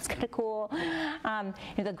John, so that's kind of cool.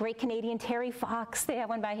 The great Canadian Terry Fox, they have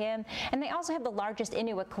one by him. And they also have the largest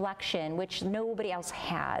Inuit collection, which nobody else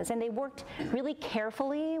has. And they worked really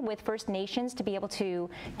carefully with First Nations to be able to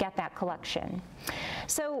get that collection.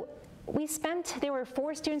 So there were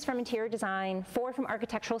 4 students from interior design, 4 from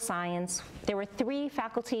architectural science. There were 3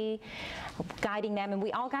 faculty guiding them, and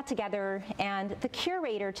we all got together, and the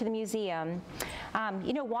curator to the museum,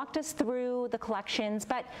 walked us through the collections,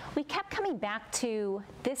 but we kept coming back to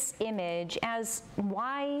this image as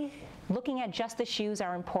why looking at just the shoes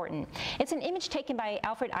are important. It's an image taken by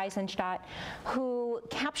Alfred Eisenstadt, who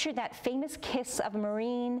captured that famous kiss of a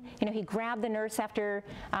Marine. He grabbed the nurse after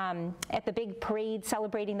at the big parade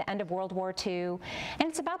celebrating the end of World War II. And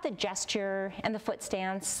it's about the gesture and the foot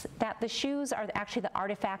stance, that the shoes are actually the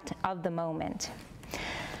artifact of the moment.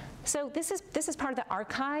 So this is part of the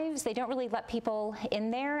archives. They don't really let people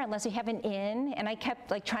in there unless you have an in, and I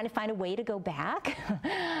kept trying to find a way to go back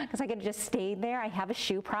because I could have just stayed there. I have a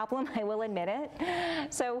shoe problem, I will admit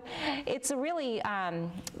it. So it's a really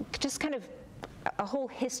just kind of a whole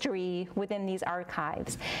history within these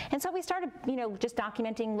archives. And so we started, just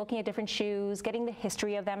documenting, looking at different shoes, getting the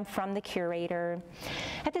history of them from the curator.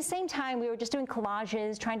 At the same time, we were just doing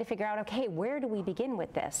collages, trying to figure out, okay, where do we begin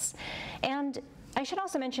with this? And I should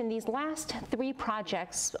also mention these last 3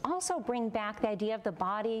 projects also bring back the idea of the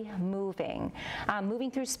body moving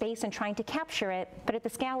through space and trying to capture it, but at the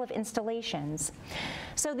scale of installations.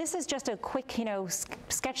 So this is just a quick,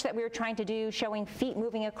 sketch that we were trying to do, showing feet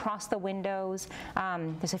moving across the windows.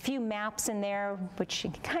 There's a few maps in there, which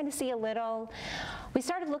you can kind of see a little. We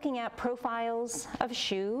started looking at profiles of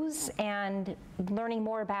shoes and learning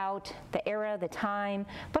more about the era, the time,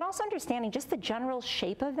 but also understanding just the general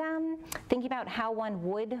shape of them, thinking about how one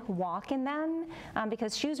would walk in them,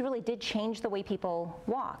 because shoes really did change the way people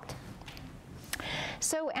walked.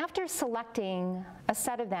 So after selecting a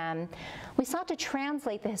set of them, we sought to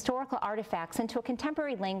translate the historical artifacts into a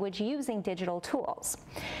contemporary language using digital tools.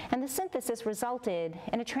 And the synthesis resulted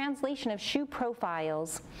in a translation of shoe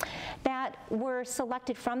profiles that were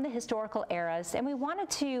selected from the historical eras, and we wanted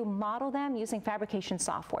to model them using fabrication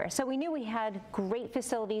software. So we knew we had great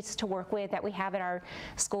facilities to work with that we have at our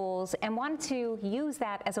schools, and wanted to use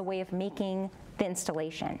that as a way of making the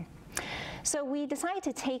installation. So we decided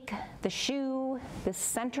to take the shoe, the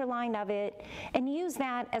center line of it, and use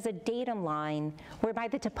that as a datum line whereby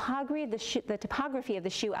the topography of the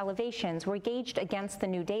shoe elevations were gauged against the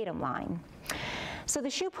new datum line. So the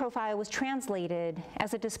shoe profile was translated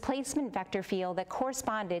as a displacement vector field that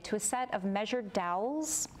corresponded to a set of measured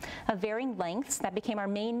dowels of varying lengths that became our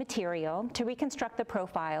main material to reconstruct the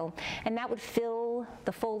profile, and that would fill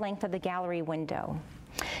the full length of the gallery window.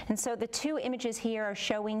 And so the two images here are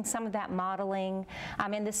showing some of that modeling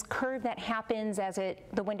and this curve that happens as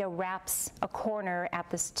the window wraps a corner at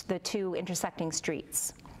the two intersecting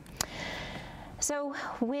streets. So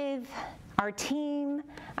with our team,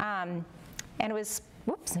 and it was,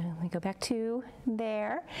 whoops, let me go back to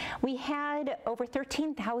there. We had over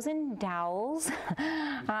 13,000 dowels.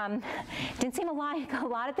 Didn't seem like a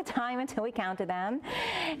lot at the time until we counted them.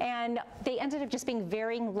 And they ended up just being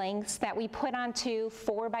varying lengths that we put onto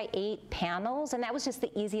 4x8 panels, and that was just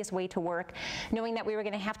the easiest way to work, knowing that we were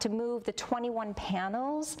gonna have to move the 21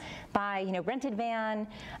 panels by rented van,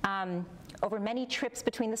 over many trips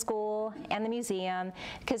between the school and the museum,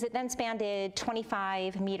 because it then spanned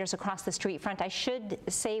 25 meters across the street front. I should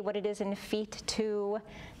say what it is in feet to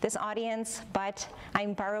this audience, but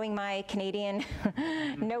I'm borrowing my Canadian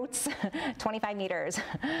notes, 25 meters.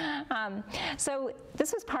 So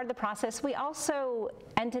this was part of the process. We also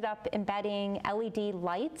ended up embedding LED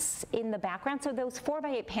lights in the background. So those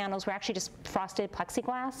 4x8 panels were actually just frosted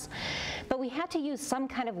plexiglass, but we had to use some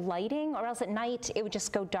kind of lighting, or else at night it would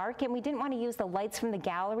just go dark, and we didn't want to use the lights from the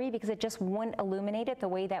gallery because it just wouldn't illuminate it the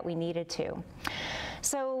way that we needed to.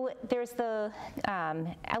 So there's the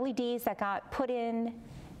LEDs that got put in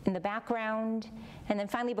the background, and then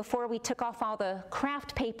finally, before we took off all the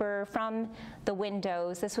craft paper from the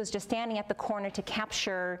windows, this was just standing at the corner to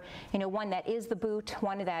capture, one that is the boot,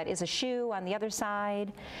 one that is a shoe on the other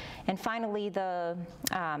side, and finally the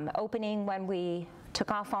opening when we took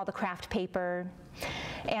off all the craft paper.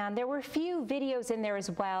 And there were a few videos in there as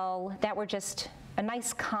well that were just a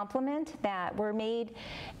nice compliment that were made,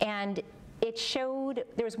 and it showed,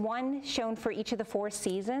 there was one shown for each of the 4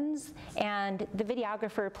 seasons, and the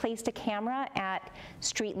videographer placed a camera at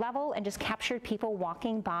street level and just captured people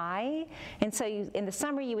walking by. And so in the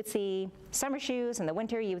summer, you would see summer shoes, in the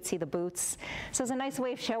winter, you would see the boots. So it's a nice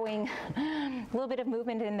way of showing a little bit of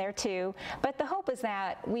movement in there too. But the hope is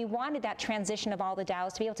that we wanted that transition of all the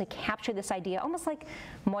dowels to be able to capture this idea, almost like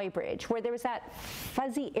Muybridge, where there was that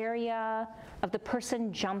fuzzy area of the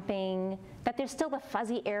person jumping, that there's still the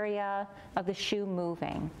fuzzy area of the shoe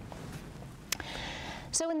moving.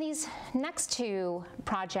 So in these next 2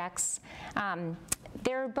 projects,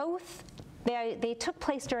 they took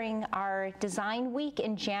place during our design week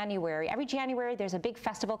in January. Every January, there's a big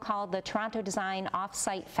festival called the Toronto Design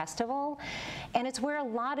Offsite Festival, and it's where a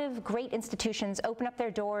lot of great institutions open up their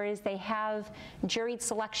doors. They have juried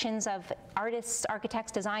selections of artists,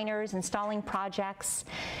 architects, designers installing projects,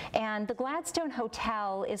 and the Gladstone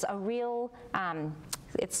Hotel is a real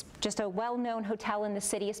it's just a well-known hotel in the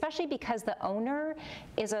city, especially because the owner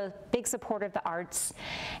is a big supporter of the arts.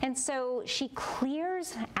 And so she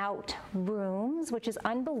clears out rooms, which is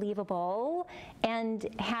unbelievable, and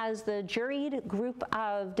has the juried group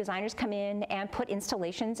of designers come in and put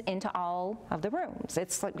installations into all of the rooms.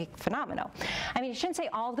 It's like phenomenal. I mean, I shouldn't say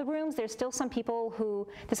all of the rooms. There's still some people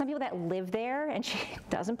that live there, and she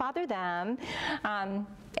doesn't bother them, and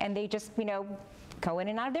they just, go in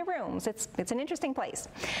and out of their rooms. It's an interesting place.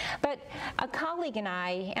 But a colleague and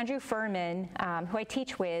I, Andrew Furman, who I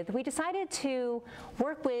teach with, we decided to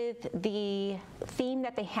work with the theme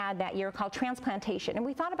that they had that year called transplantation. And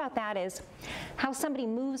we thought about that as how somebody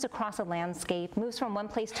moves across a landscape, moves from one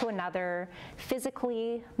place to another,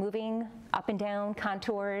 physically moving up and down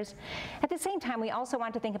contours. At the same time, we also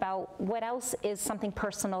want to think about what else is something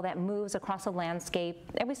personal that moves across a landscape.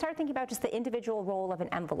 And we started thinking about just the individual role of an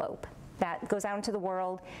envelope that goes out into the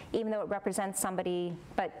world, even though it represents somebody,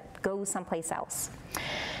 but goes someplace else.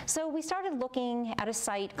 So we started looking at a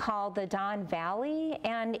site called the Don Valley,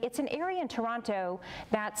 and it's an area in Toronto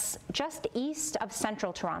that's just east of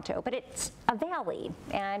central Toronto, but it's a valley,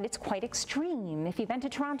 and it's quite extreme. If you've been to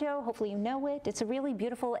Toronto, hopefully you know it. It's a really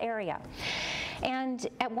beautiful area. And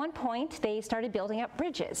at one point, they started building up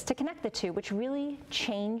bridges to connect the two, which really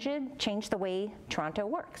changed the way Toronto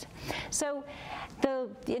worked. So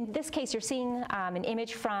in this case, you're seeing an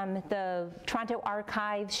image from the Toronto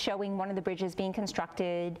archives showing one of the bridges being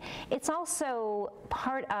constructed. It's also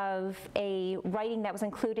part of a writing that was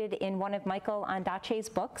included in one of Michael Ondaatje's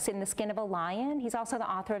books, In the Skin of a Lion. He's also the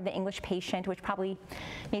author of The English Patient, which probably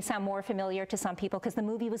may sound more familiar to some people because the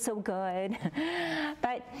movie was so good.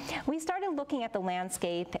 But we started looking at the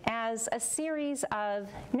landscape as a series of,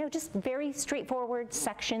 just very straightforward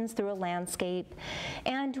sections through a landscape,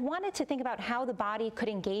 and wanted to think about how the body could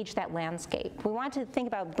engage that landscape. We wanted to think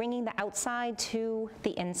about bringing the outside to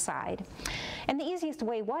the inside. And the easiest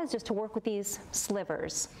way was just to work with these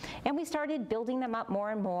slivers. And we started building them up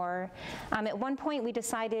more and more. At one point we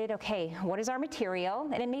decided, okay, what is our material?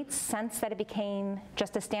 And it made sense that it became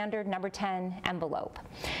just a standard number 10 envelope.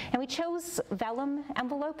 And we chose vellum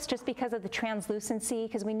envelopes just because of the translucency,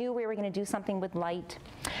 because we knew we were going to do something with light.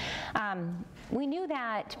 We knew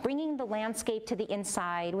that bringing the landscape to the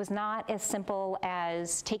inside was not as simple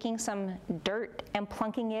as taking some dirt and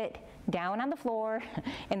plunking it down on the floor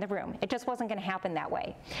in the room. It just wasn't going to happen that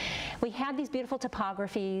way. We had these beautiful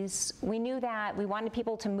topographies. We knew that we wanted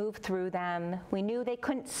people to move through them. We knew they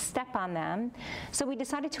couldn't step on them. So we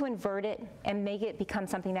decided to invert it and make it become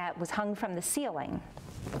something that was hung from the ceiling.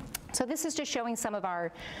 So this is just showing some of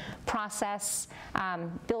our process,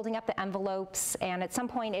 building up the envelopes, and at some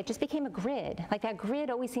point it just became a grid. Like that grid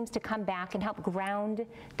always seems to come back and help ground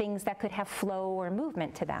things that could have flow or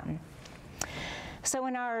movement to them. So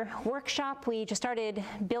in our workshop, we just started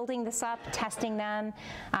building this up, testing them.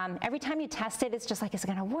 Every time you test it, it's just like, is it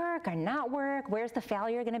gonna work or not work? Where's the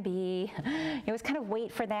failure gonna be? It was kind of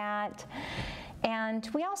wait for that. And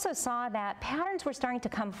we also saw that patterns were starting to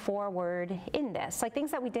come forward in this, like things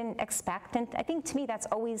that we didn't expect. And I think to me that's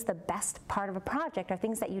always the best part of a project, are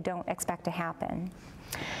things that you don't expect to happen.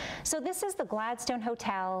 So this is the Gladstone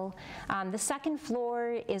Hotel. The second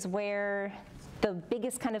floor is where the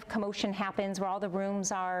biggest kind of commotion happens, where all the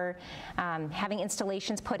rooms are having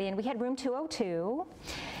installations put in. We had room 202,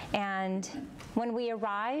 and when we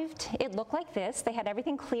arrived, it looked like this. They had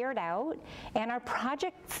everything cleared out, and our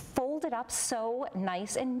project folded up so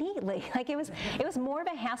nice and neatly. Like it was more of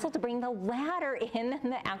a hassle to bring the ladder in than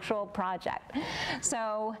the actual project.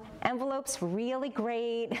 So envelopes, really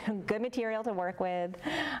great, good material to work with.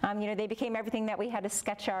 They became everything that we had to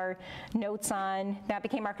sketch our notes on. That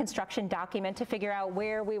became our construction document to figure out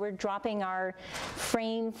where we were dropping our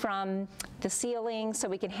frame from the ceiling so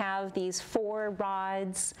we could have these 4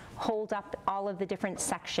 rods hold up all of the different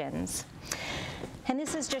sections. And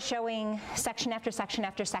this is just showing section after section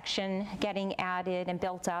after section getting added and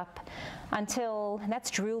built up until that's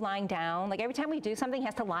Drew lying down. Like every time we do something, he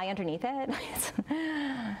has to lie underneath it. It's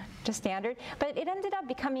just standard. But it ended up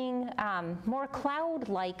becoming more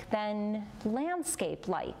cloud-like than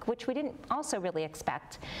landscape-like, which we didn't also really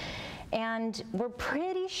expect. And we're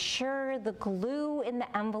pretty sure the glue in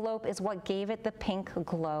the envelope is what gave it the pink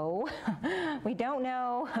glow. We don't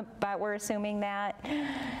know, but we're assuming that.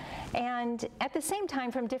 And at the same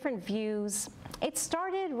time, from different views, it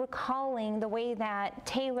started recalling the way that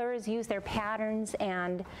tailors use their patterns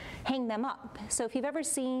and hang them up. So if you've ever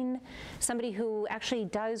seen somebody who actually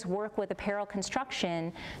does work with apparel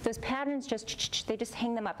construction, those patterns they just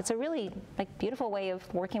hang them up. It's a really beautiful way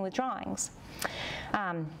of working with drawings.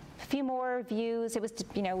 A few more views. It was,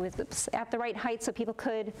 it was at the right height so people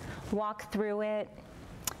could walk through it.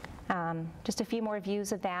 Just a few more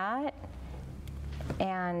views of that.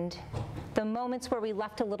 And the moments where we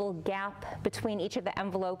left a little gap between each of the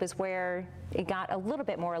envelope is where it got a little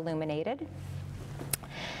bit more illuminated.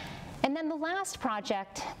 And then the last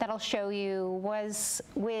project that I'll show you was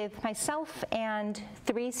with myself and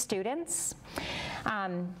 3 students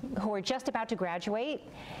who were just about to graduate.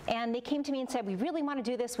 And they came to me and said, we really want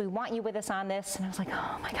to do this. We want you with us on this. And I was like,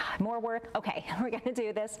 oh my God, more work? Okay, we're going to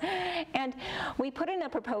do this. And we put in a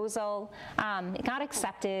proposal. It got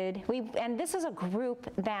accepted. And this is a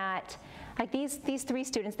group that, these 3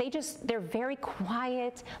 students, they're very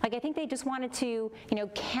quiet. I think they just wanted to,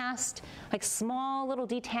 cast small little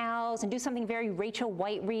details and do something very Rachel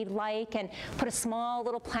White-Reed-like and put a small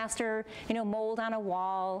little plaster, mold on a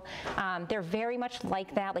wall. They're very much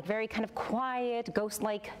like that, very kind of quiet,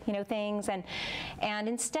 ghost-like, things. And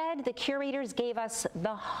instead, the curators gave us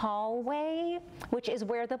the hallway, which is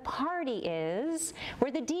where the party is,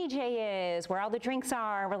 where the DJ is, where all the drinks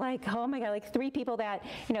are. We're like, oh my God, 3 people that,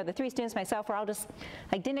 the 3 students, myself were all just,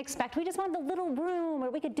 didn't expect, we just wanted a little room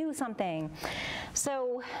where we could do something.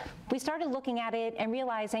 So we started looking at it and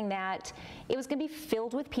realizing that it was going to be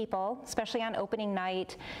filled with people, especially on opening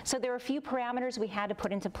night. So there were a few parameters we had to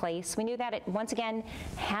put into place. We knew that it, once again,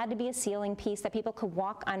 had to be a ceiling piece that people could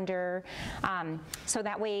walk under, so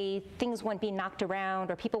that way things wouldn't be knocked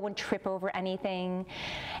around or people wouldn't trip over anything.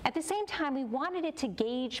 At the same time, we wanted it to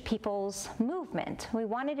gauge people's movement. We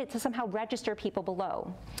wanted it to somehow register people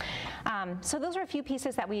below. So those are a few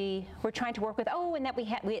pieces that we were trying to work with. Oh, and that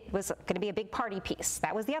it was going to be a big party piece.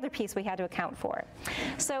 That was the other piece we had to account for.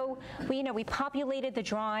 So we populated the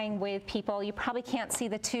drawing with people. You probably can't see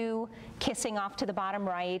the two kissing off to the bottom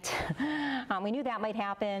right. We knew that might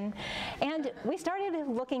happen. And we started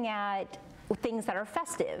looking at things that are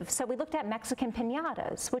festive. So we looked at Mexican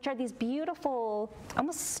piñatas, which are these beautiful,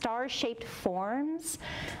 almost star-shaped forms,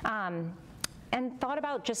 and thought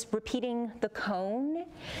about just repeating the cone.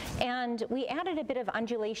 And we added a bit of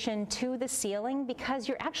undulation to the ceiling because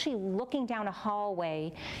you're actually looking down a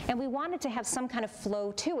hallway, and we wanted to have some kind of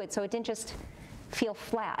flow to it so it didn't just feel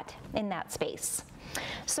flat in that space.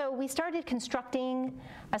 So we started constructing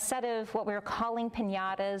a set of what we were calling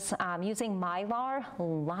piñatas using Mylar,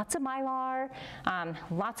 lots of Mylar,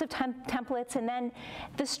 lots of templates, and then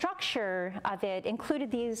the structure of it included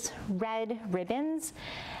these red ribbons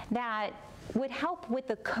that would help with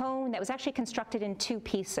the cone that was actually constructed in two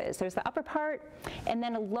pieces. There's the upper part and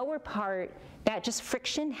then a lower part that just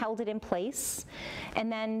friction held it in place.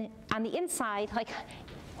 And then on the inside,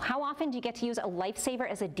 how often do you get to use a lifesaver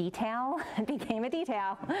as a detail? It became a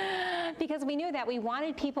detail because we knew that we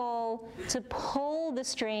wanted people to pull the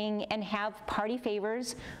string and have party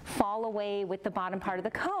favors fall away with the bottom part of the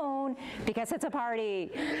cone because it's a party.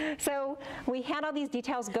 So we had all these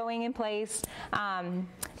details going in place,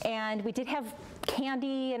 and we did have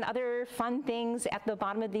candy and other fun things at the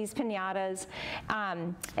bottom of these piñatas.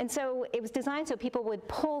 And so it was designed so people would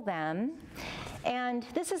pull them. And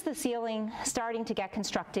this is the ceiling starting to get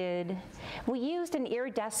constructed. We used an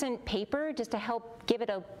iridescent paper just to help give it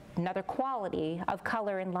another quality of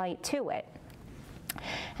color and light to it.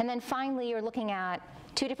 And then finally, you're looking at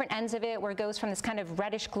two different ends of it where it goes from this kind of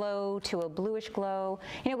reddish glow to a bluish glow.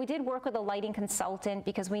 We did work with a lighting consultant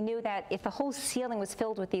because we knew that if the whole ceiling was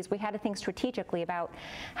filled with these, we had to think strategically about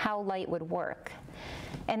how light would work.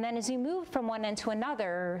 And then as you move from one end to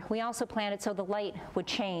another, we also planned it so the light would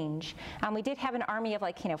change. We did have an army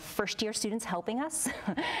of first-year students helping us.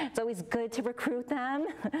 It's always good to recruit them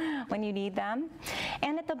when you need them.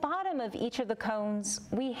 And at the bottom of each of the cones,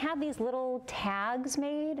 we had these little tags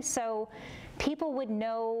made so people would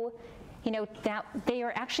know that they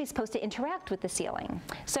are actually supposed to interact with the ceiling.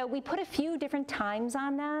 So we put a few different times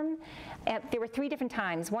on them. There were 3 different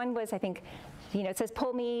times. One was, I think, it says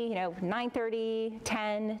pull me, 9:30,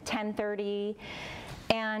 10, 10:30.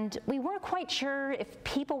 And we weren't quite sure if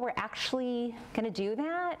people were actually going to do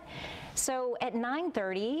that. So at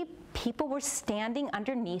 9:30, people were standing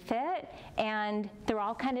underneath it, and they're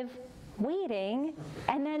all kind of waiting,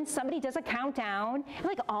 and then somebody does a countdown.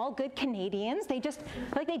 Like all good Canadians, they just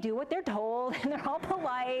they do what they're told, and they're all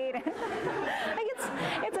polite.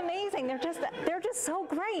 It's amazing. They're just so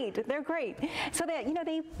great. They're great. So that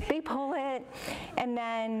they pull it, and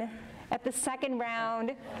then at the second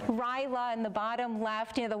round, Ryla in the bottom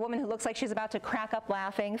left, the woman who looks like she's about to crack up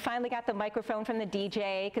laughing, finally got the microphone from the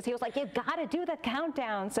DJ because he was like, "You've got to do the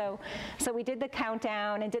countdown." So we did the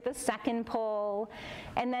countdown and did the second pull,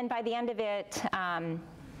 and then by the end of it,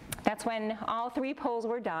 that's when all 3 pulls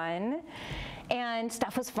were done. And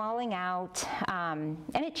stuff was falling out, and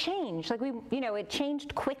it changed. It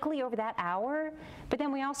changed quickly over that hour. But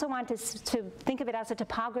then we also wanted to think of it as a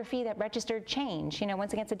topography that registered change.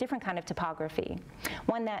 Once again, it's a different kind of topography,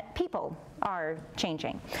 one that people are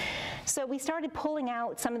changing. So we started pulling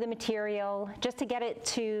out some of the material just to get it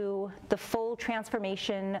to the full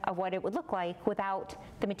transformation of what it would look like without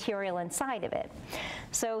the material inside of it.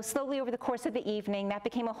 So slowly over the course of the evening, that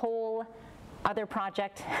became a whole other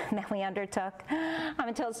project that we undertook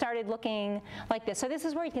until it started looking like this. So this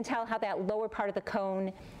is where you can tell how that lower part of the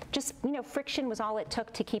cone, just friction was all it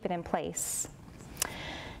took to keep it in place.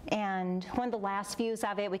 And one of the last views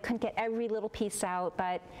of it, we couldn't get every little piece out,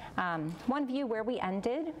 but one view where we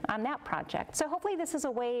ended on that project. So hopefully this is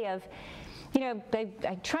a way of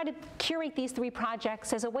I try to curate these 3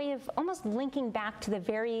 projects as a way of almost linking back to the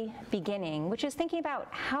very beginning, which is thinking about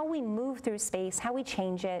how we move through space, how we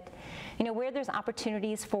change it, where there's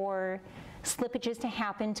opportunities for slippages to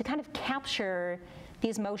happen to kind of capture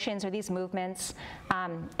these motions or these movements,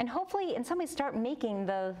 and hopefully in some ways start making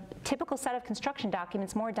the typical set of construction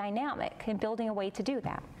documents more dynamic and building a way to do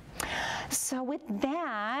that. So with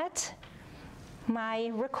that, my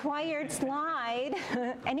required slide,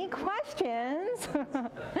 any questions?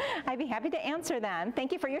 I'd be happy to answer them.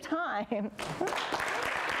 Thank you for your time.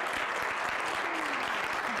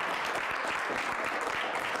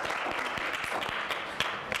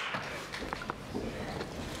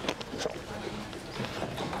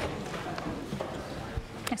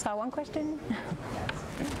 I saw one question.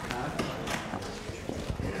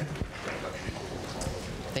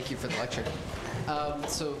 Thank you for the lecture.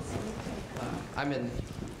 I'm in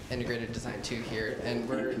integrated design 2 here, and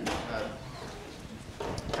we're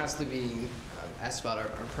constantly being asked about our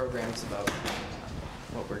programs, about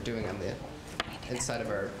what we're doing on the inside of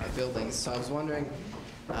our buildings. So I was wondering,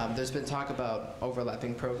 there's been talk about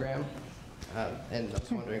overlapping program, and I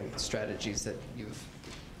was wondering strategies that you've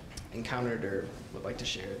encountered or would like to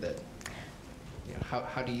share that, you know,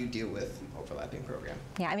 how do you deal with overlapping program?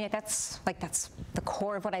 Yeah, I mean, that's the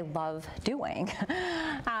core of what I love doing.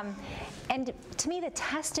 And to me, the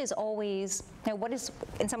test is always, you know, what is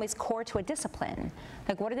in some ways core to a discipline?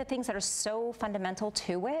 Like, what are the things that are so fundamental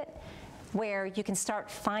to it, where you can start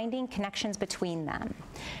finding connections between them.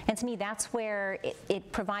 And to me, that's where it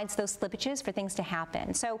provides those slippages for things to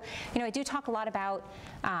happen. So, you know, I do talk a lot about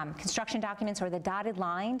construction documents or the dotted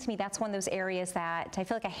line. To me, that's one of those areas that I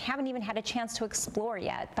feel like I haven't even had a chance to explore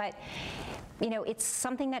yet. But, you know, it's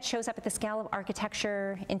something that shows up at the scale of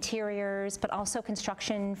architecture, interiors, but also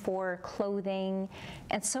construction for clothing.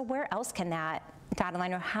 And so where else can that dotted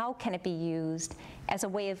line, or how can it be used as a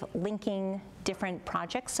way of linking different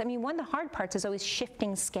projects? I mean, one of the hard parts is always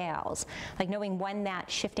shifting scales, like knowing when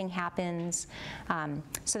that shifting happens.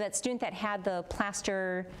 So that student that had the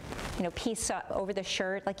plaster, you know, piece over the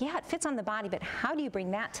shirt, like, yeah, it fits on the body, but how do you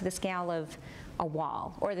bring that to the scale of a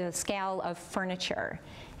wall or the scale of furniture?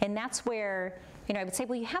 And that's where, you know, I would say,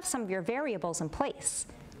 well, you have some of your variables in place.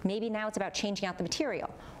 Maybe now it's about changing out the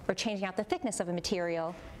material or changing out the thickness of a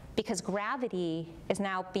material, because gravity is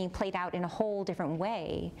now being played out in a whole different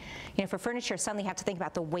way. You know, for furniture, suddenly you have to think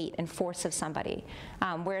about the weight and force of somebody,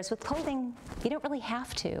 whereas with clothing, you don't really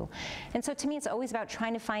have to. And so to me, it's always about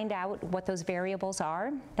trying to find out what those variables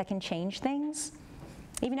are that can change things.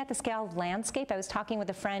 Even at the scale of landscape, I was talking with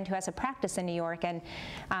a friend who has a practice in New York, and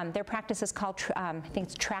their practice is called, I think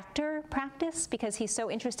it's tractor practice, because he's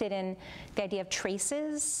so interested in the idea of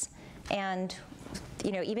traces. And,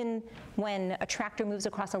 you know, even when a tractor moves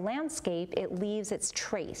across a landscape, it leaves its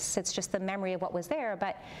trace. It's just the memory of what was there.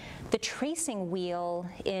 But the tracing wheel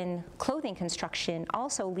in clothing construction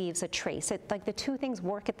also leaves a trace. Like, the two things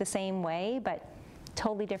work at the same way, but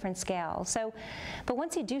totally different scale. So, but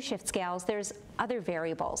once you do shift scales, there's other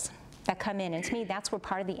variables that come in. And to me, that's where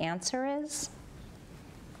part of the answer is.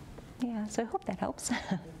 Yeah, so I hope that helps.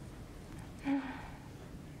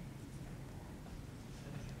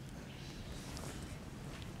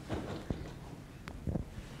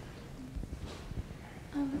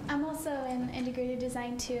 I'm also in integrated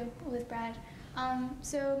design too with Brad.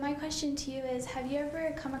 So my question to you is, have you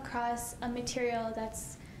ever come across a material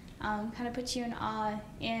that's kind of put you in awe,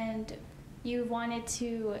 and you wanted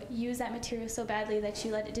to use that material so badly that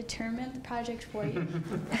you let it determine the project for you?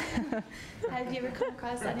 Have you ever come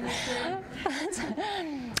across that in your career?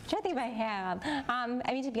 I'm trying to think if I have.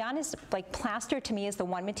 I mean, to be honest, like, plaster to me is the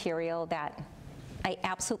one material that I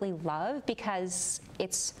absolutely love, because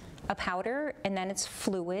it's a powder, and then it's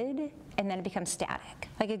fluid, and then it becomes static.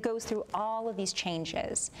 Like, it goes through all of these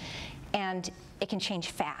changes, and it can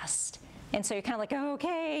change fast. And so you're kind of like, oh,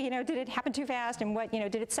 okay, you know, did it happen too fast, and what, you know,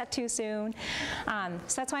 did it set too soon?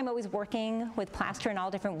 So that's why I'm always working with plaster in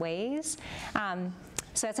all different ways.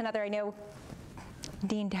 So that's another, I know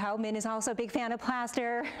Dean Taubman is also a big fan of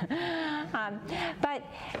plaster. But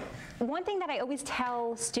one thing that I always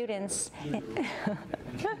tell students,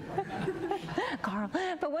 Carl,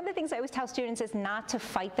 but one of the things I always tell students is not to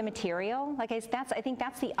fight the material. Like, I think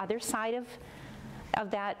that's the other side of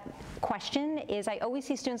that question, is I always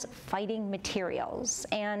see students fighting materials,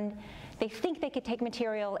 and they think they could take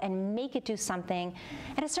material and make it do something.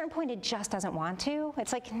 At a certain point, it just doesn't want to.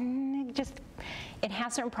 It's like, it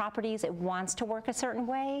has certain properties, it wants to work a certain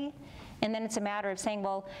way, and then it's a matter of saying,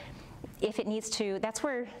 well, if it needs to, that's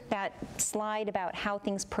where that slide about how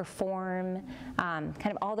things perform, kind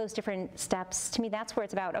of all those different steps, to me, that's where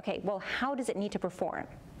it's about, okay, well, how does it need to perform?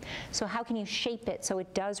 So how can you shape it so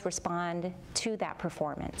it does respond to that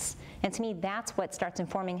performance? And to me, that's what starts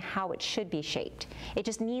informing how it should be shaped. It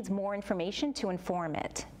just needs more information to inform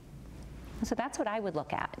it. And so that's what I would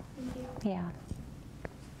look at. Thank you. Yeah.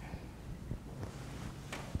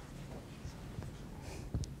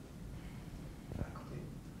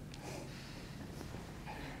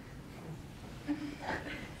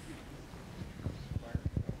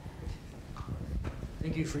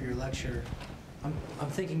 thank you for your lecture. I'm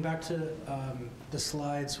thinking back to the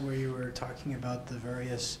slides where you were talking about the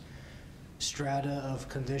various strata of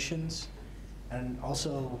conditions, and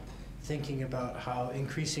also thinking about how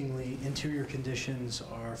increasingly interior conditions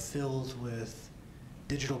are filled with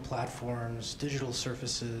digital platforms, digital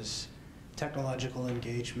surfaces, technological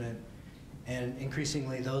engagement, and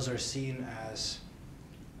increasingly those are seen as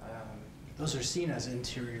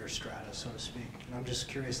interior strata, so to speak. And I'm just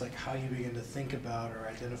curious, like, how you begin to think about or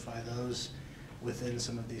identify those within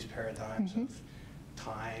some of these paradigms of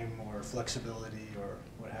time or flexibility or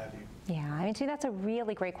what have you. Yeah, I mean, to me, that's a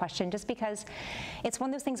really great question, just because it's one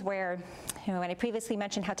of those things where, you know, when I previously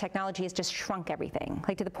mentioned how technology has just shrunk everything,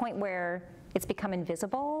 like to the point where it's become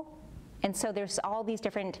invisible. And so there's all these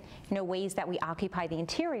different, you know, ways that we occupy the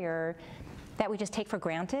interior that we just take for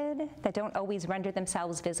granted, that don't always render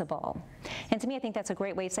themselves visible. And to me, I think that's a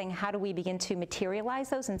great way of saying, how do we begin to materialize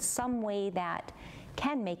those in some way that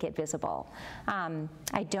can make it visible?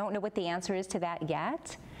 I don't know what the answer is to that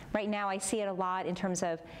yet. Right now, I see it a lot in terms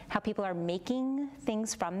of how people are making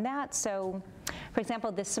things from that. So, for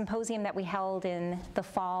example, this symposium that we held in the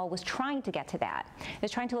fall was trying to get to that. It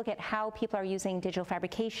was trying to look at how people are using digital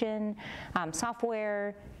fabrication,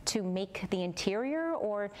 software to make the interior,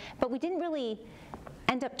 but we didn't really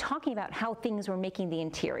end up talking about how things were making the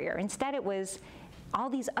interior. Instead, it was all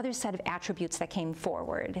these other set of attributes that came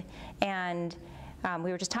forward. And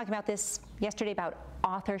we were just talking about this yesterday about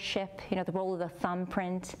authorship, you know, the role of the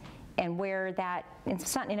thumbprint, and where that,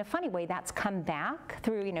 in a funny way, that's come back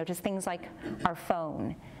through, you know, just things like our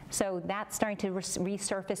phone. So that's starting to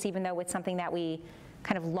resurface, even though it's something that we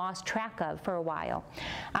kind of lost track of for a while.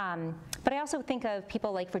 But I also think of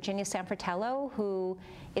people like Virginia Sanfratello, who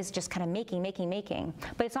is just kind of making.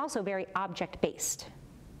 But it's also very object-based.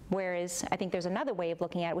 Whereas I think there's another way of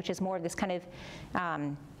looking at it, which is more of this kind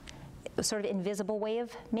of sort of invisible way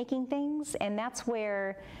of making things. And that's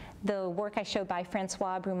where the work I showed by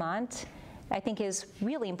Francois Brumont, I think, is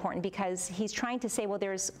really important, because he's trying to say, well,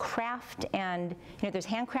 there's craft and, you know, there's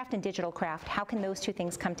handcraft and digital craft. How can those two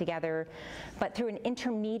things come together? But through an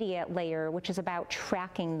intermediate layer, which is about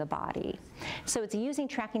tracking the body. So it's using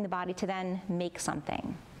tracking the body to then make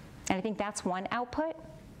something. And I think that's one output,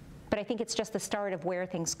 but I think it's just the start of where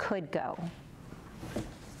things could go.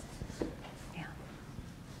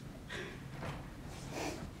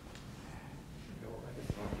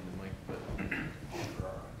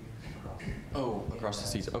 Oh, across the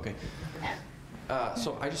seats, okay.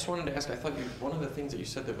 So I just wanted to ask, I thought one of the things that you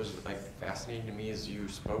said that was like fascinating to me is you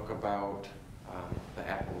spoke about the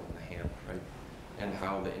apple in the hand, right? And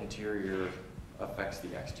how the interior affects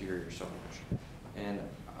the exterior so much. And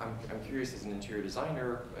I'm curious, as an interior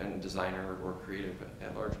designer or creative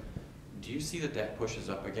at large, do you see that pushes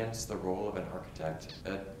up against the role of an architect?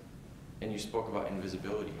 And you spoke about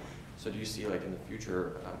invisibility. So do you see, like, in the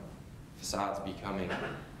future, facades becoming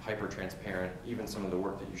hyper-transparent? Even some of the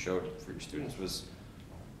work that you showed for your students was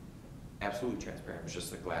absolutely transparent. It was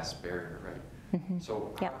just a glass barrier, right? Mm-hmm.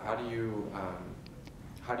 So yep. How do you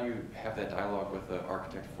have that dialogue with the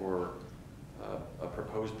architect for a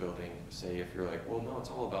proposed building? Say, if you're like, well, no, it's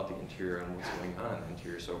all about the interior and what's going on in the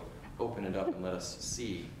interior, so open it up and let us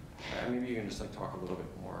see. Maybe you can just like talk a little bit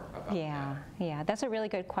more about that. Yeah, that's a really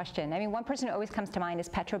good question. I mean, one person who always comes to mind is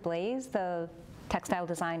Petra Blaze, the textile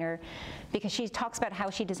designer, because she talks about how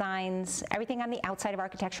she designs everything on the outside of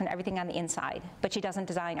architecture and everything on the inside, but she doesn't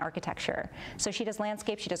design architecture. So she does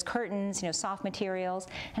landscape, she does curtains, you know, soft materials,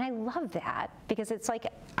 and I love that, because it's like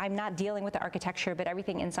I'm not dealing with the architecture, but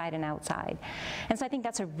everything inside and outside. And so I think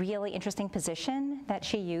that's a really interesting position that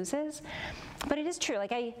she uses. But it is true,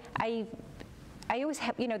 like I always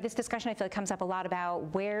have, you know, this discussion I feel like comes up a lot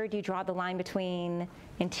about where do you draw the line between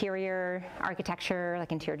interior architecture,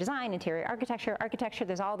 like interior design, interior architecture,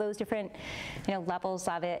 there's all those different, you know, levels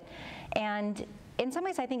of it. And in some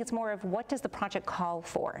ways I think it's more of what does the project call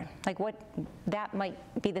for? Like that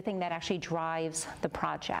might be the thing that actually drives the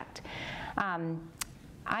project.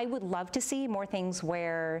 I would love to see more things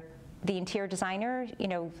where the interior designer, you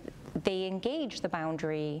know, they engage the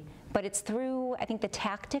boundary, but it's through, I think, the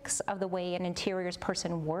tactics of the way an interiors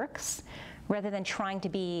person works, rather than trying to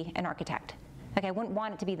be an architect. Like, I wouldn't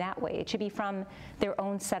want it to be that way. It should be from their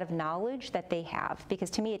own set of knowledge that they have, because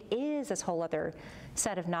to me it is this whole other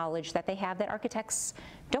set of knowledge that they have that architects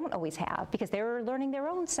don't always have, because they're learning their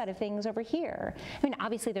own set of things over here. I mean,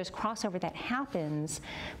 obviously there's crossover that happens,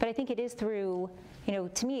 but I think it is through, you know,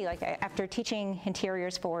 to me, like after teaching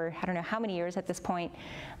interiors for I don't know how many years at this point,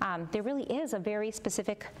 there really is a very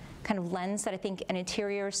specific kind of lens that I think an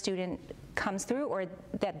interior student comes through, or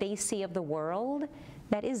that they see of the world,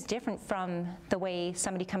 that is different from the way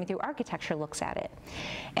somebody coming through architecture looks at it.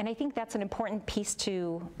 And I think that's an important piece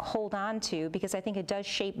to hold on to, because I think it does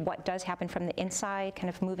shape what does happen from the inside, kind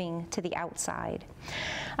of moving to the outside.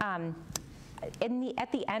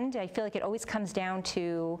 At the end, I feel like it always comes down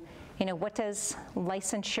to, what does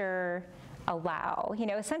licensure allow?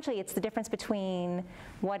 Essentially it's the difference between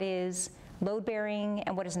what is load-bearing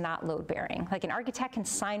and what is not load-bearing. Like an architect can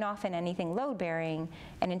sign off on anything load-bearing,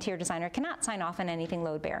 an interior designer cannot sign off on anything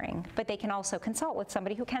load-bearing, but they can also consult with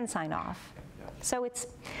somebody who can sign off. So I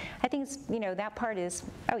think it's, that part is,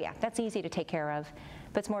 oh yeah, that's easy to take care of,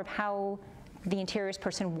 but it's more of how the interiors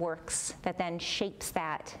person works that then shapes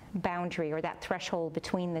that boundary or that threshold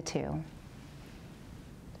between the two.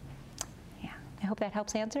 I hope that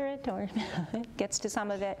helps answer it, or gets to some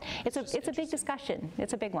of it. It's a big discussion.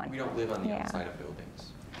 It's a big one. We don't live on the outside of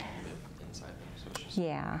buildings. We live inside them. So it's just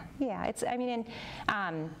yeah. It's, I mean,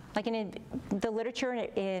 like in the literature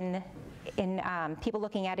in people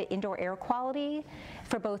looking at it, indoor air quality,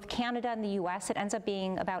 for both Canada and the US, it ends up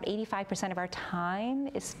being about 85% of our time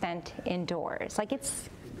is spent indoors. Like, it's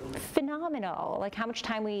phenomenal, like how much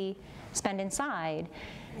time we spend inside.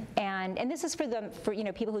 And this is for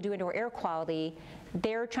people who do indoor air quality.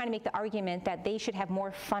 They're trying to make the argument that they should have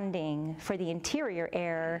more funding for the interior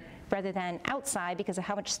air rather than outside, because of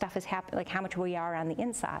how much stuff is happening, like how much we are on the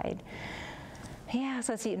inside. Yeah,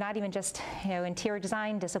 so it's not even just interior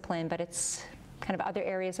design discipline, but it's kind of other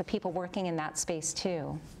areas of people working in that space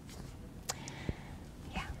too.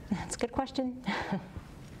 Yeah, that's a good question.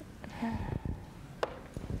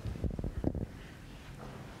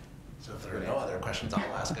 So if there are no other questions,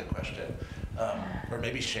 I'll ask a question, or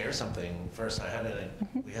maybe share something first.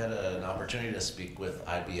 We had an opportunity to speak with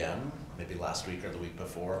IBM, maybe last week or the week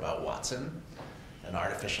before, about Watson and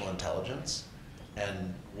artificial intelligence.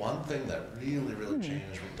 And one thing that really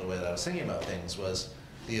changed with the way that I was thinking about things was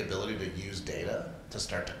the ability to use data to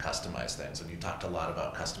start to customize things. And you talked a lot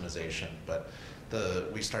about customization, but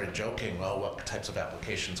we started joking, well, what types of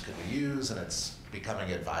applications could we use? And it's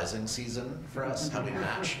becoming advising season for us, how we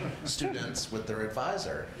match students with their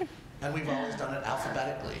advisor. And we've always done it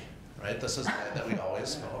alphabetically, right? This is the way that we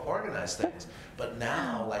always organize things. But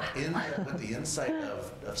now, like with the insight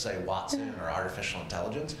of say, Watson or artificial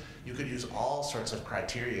intelligence, you could use all sorts of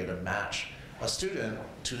criteria to match a student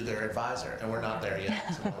to their advisor. And we're not there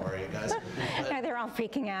yet, so don't worry, you guys. But, they're all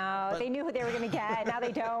freaking out. They knew who they were going to get, now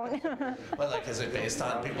they don't. But like, is it based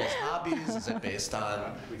on people's hobbies? Is it based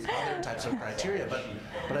on other types of criteria? But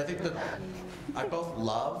I think that I both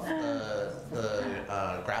love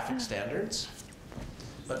the graphic standards,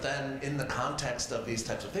 but then in the context of these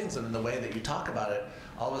types of things and in the way that you talk about it,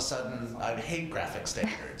 all of a sudden I hate graphic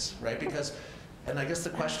standards, right? And I guess the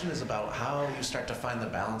question is about how you start to find the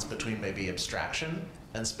balance between maybe abstraction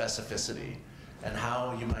and specificity, and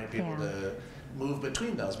how you might be able to move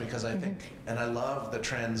between those, because I think, and I love the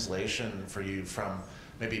translation for you from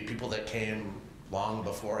maybe people that came long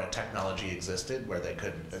before a technology existed where they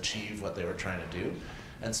could achieve what they were trying to do.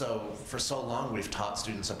 And so for so long we've taught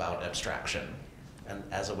students about abstraction and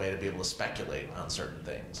as a way to be able to speculate on certain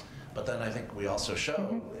things. But then I think we also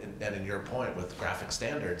show, and in your point with graphic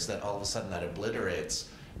standards, that all of a sudden that obliterates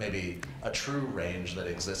maybe a true range that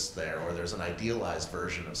exists there, or there's an idealized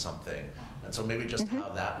version of something. And so maybe just how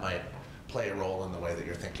that might play a role in the way that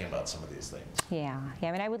you're thinking about some of these things. Yeah. I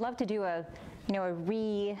mean, I would love to do a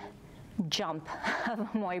re-jump of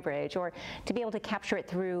Muybridge, or to be able to capture it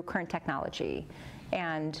through current technology,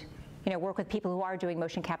 and work with people who are doing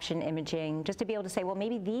motion capture and imaging, just to be able to say, well,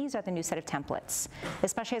 maybe these are the new set of templates.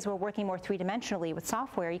 Especially as we're working more three-dimensionally with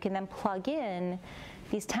software, you can then plug in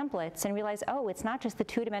these templates and realize, oh, it's not just the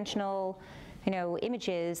two-dimensional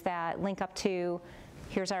images that link up to,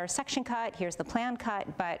 here's our section cut, here's the plan cut,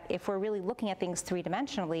 but if we're really looking at things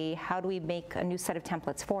three-dimensionally, how do we make a new set of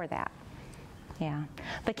templates for that? Yeah,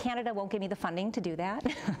 but Canada won't give me the funding to do that.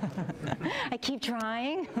 I keep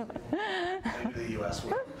trying. Maybe the U.S.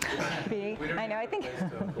 will. I know, I think. I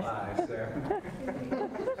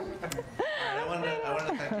want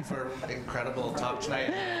to thank you for an incredible talk tonight.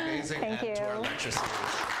 Amazing. Thank you. To our lecture series.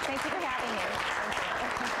 Thank you for having me.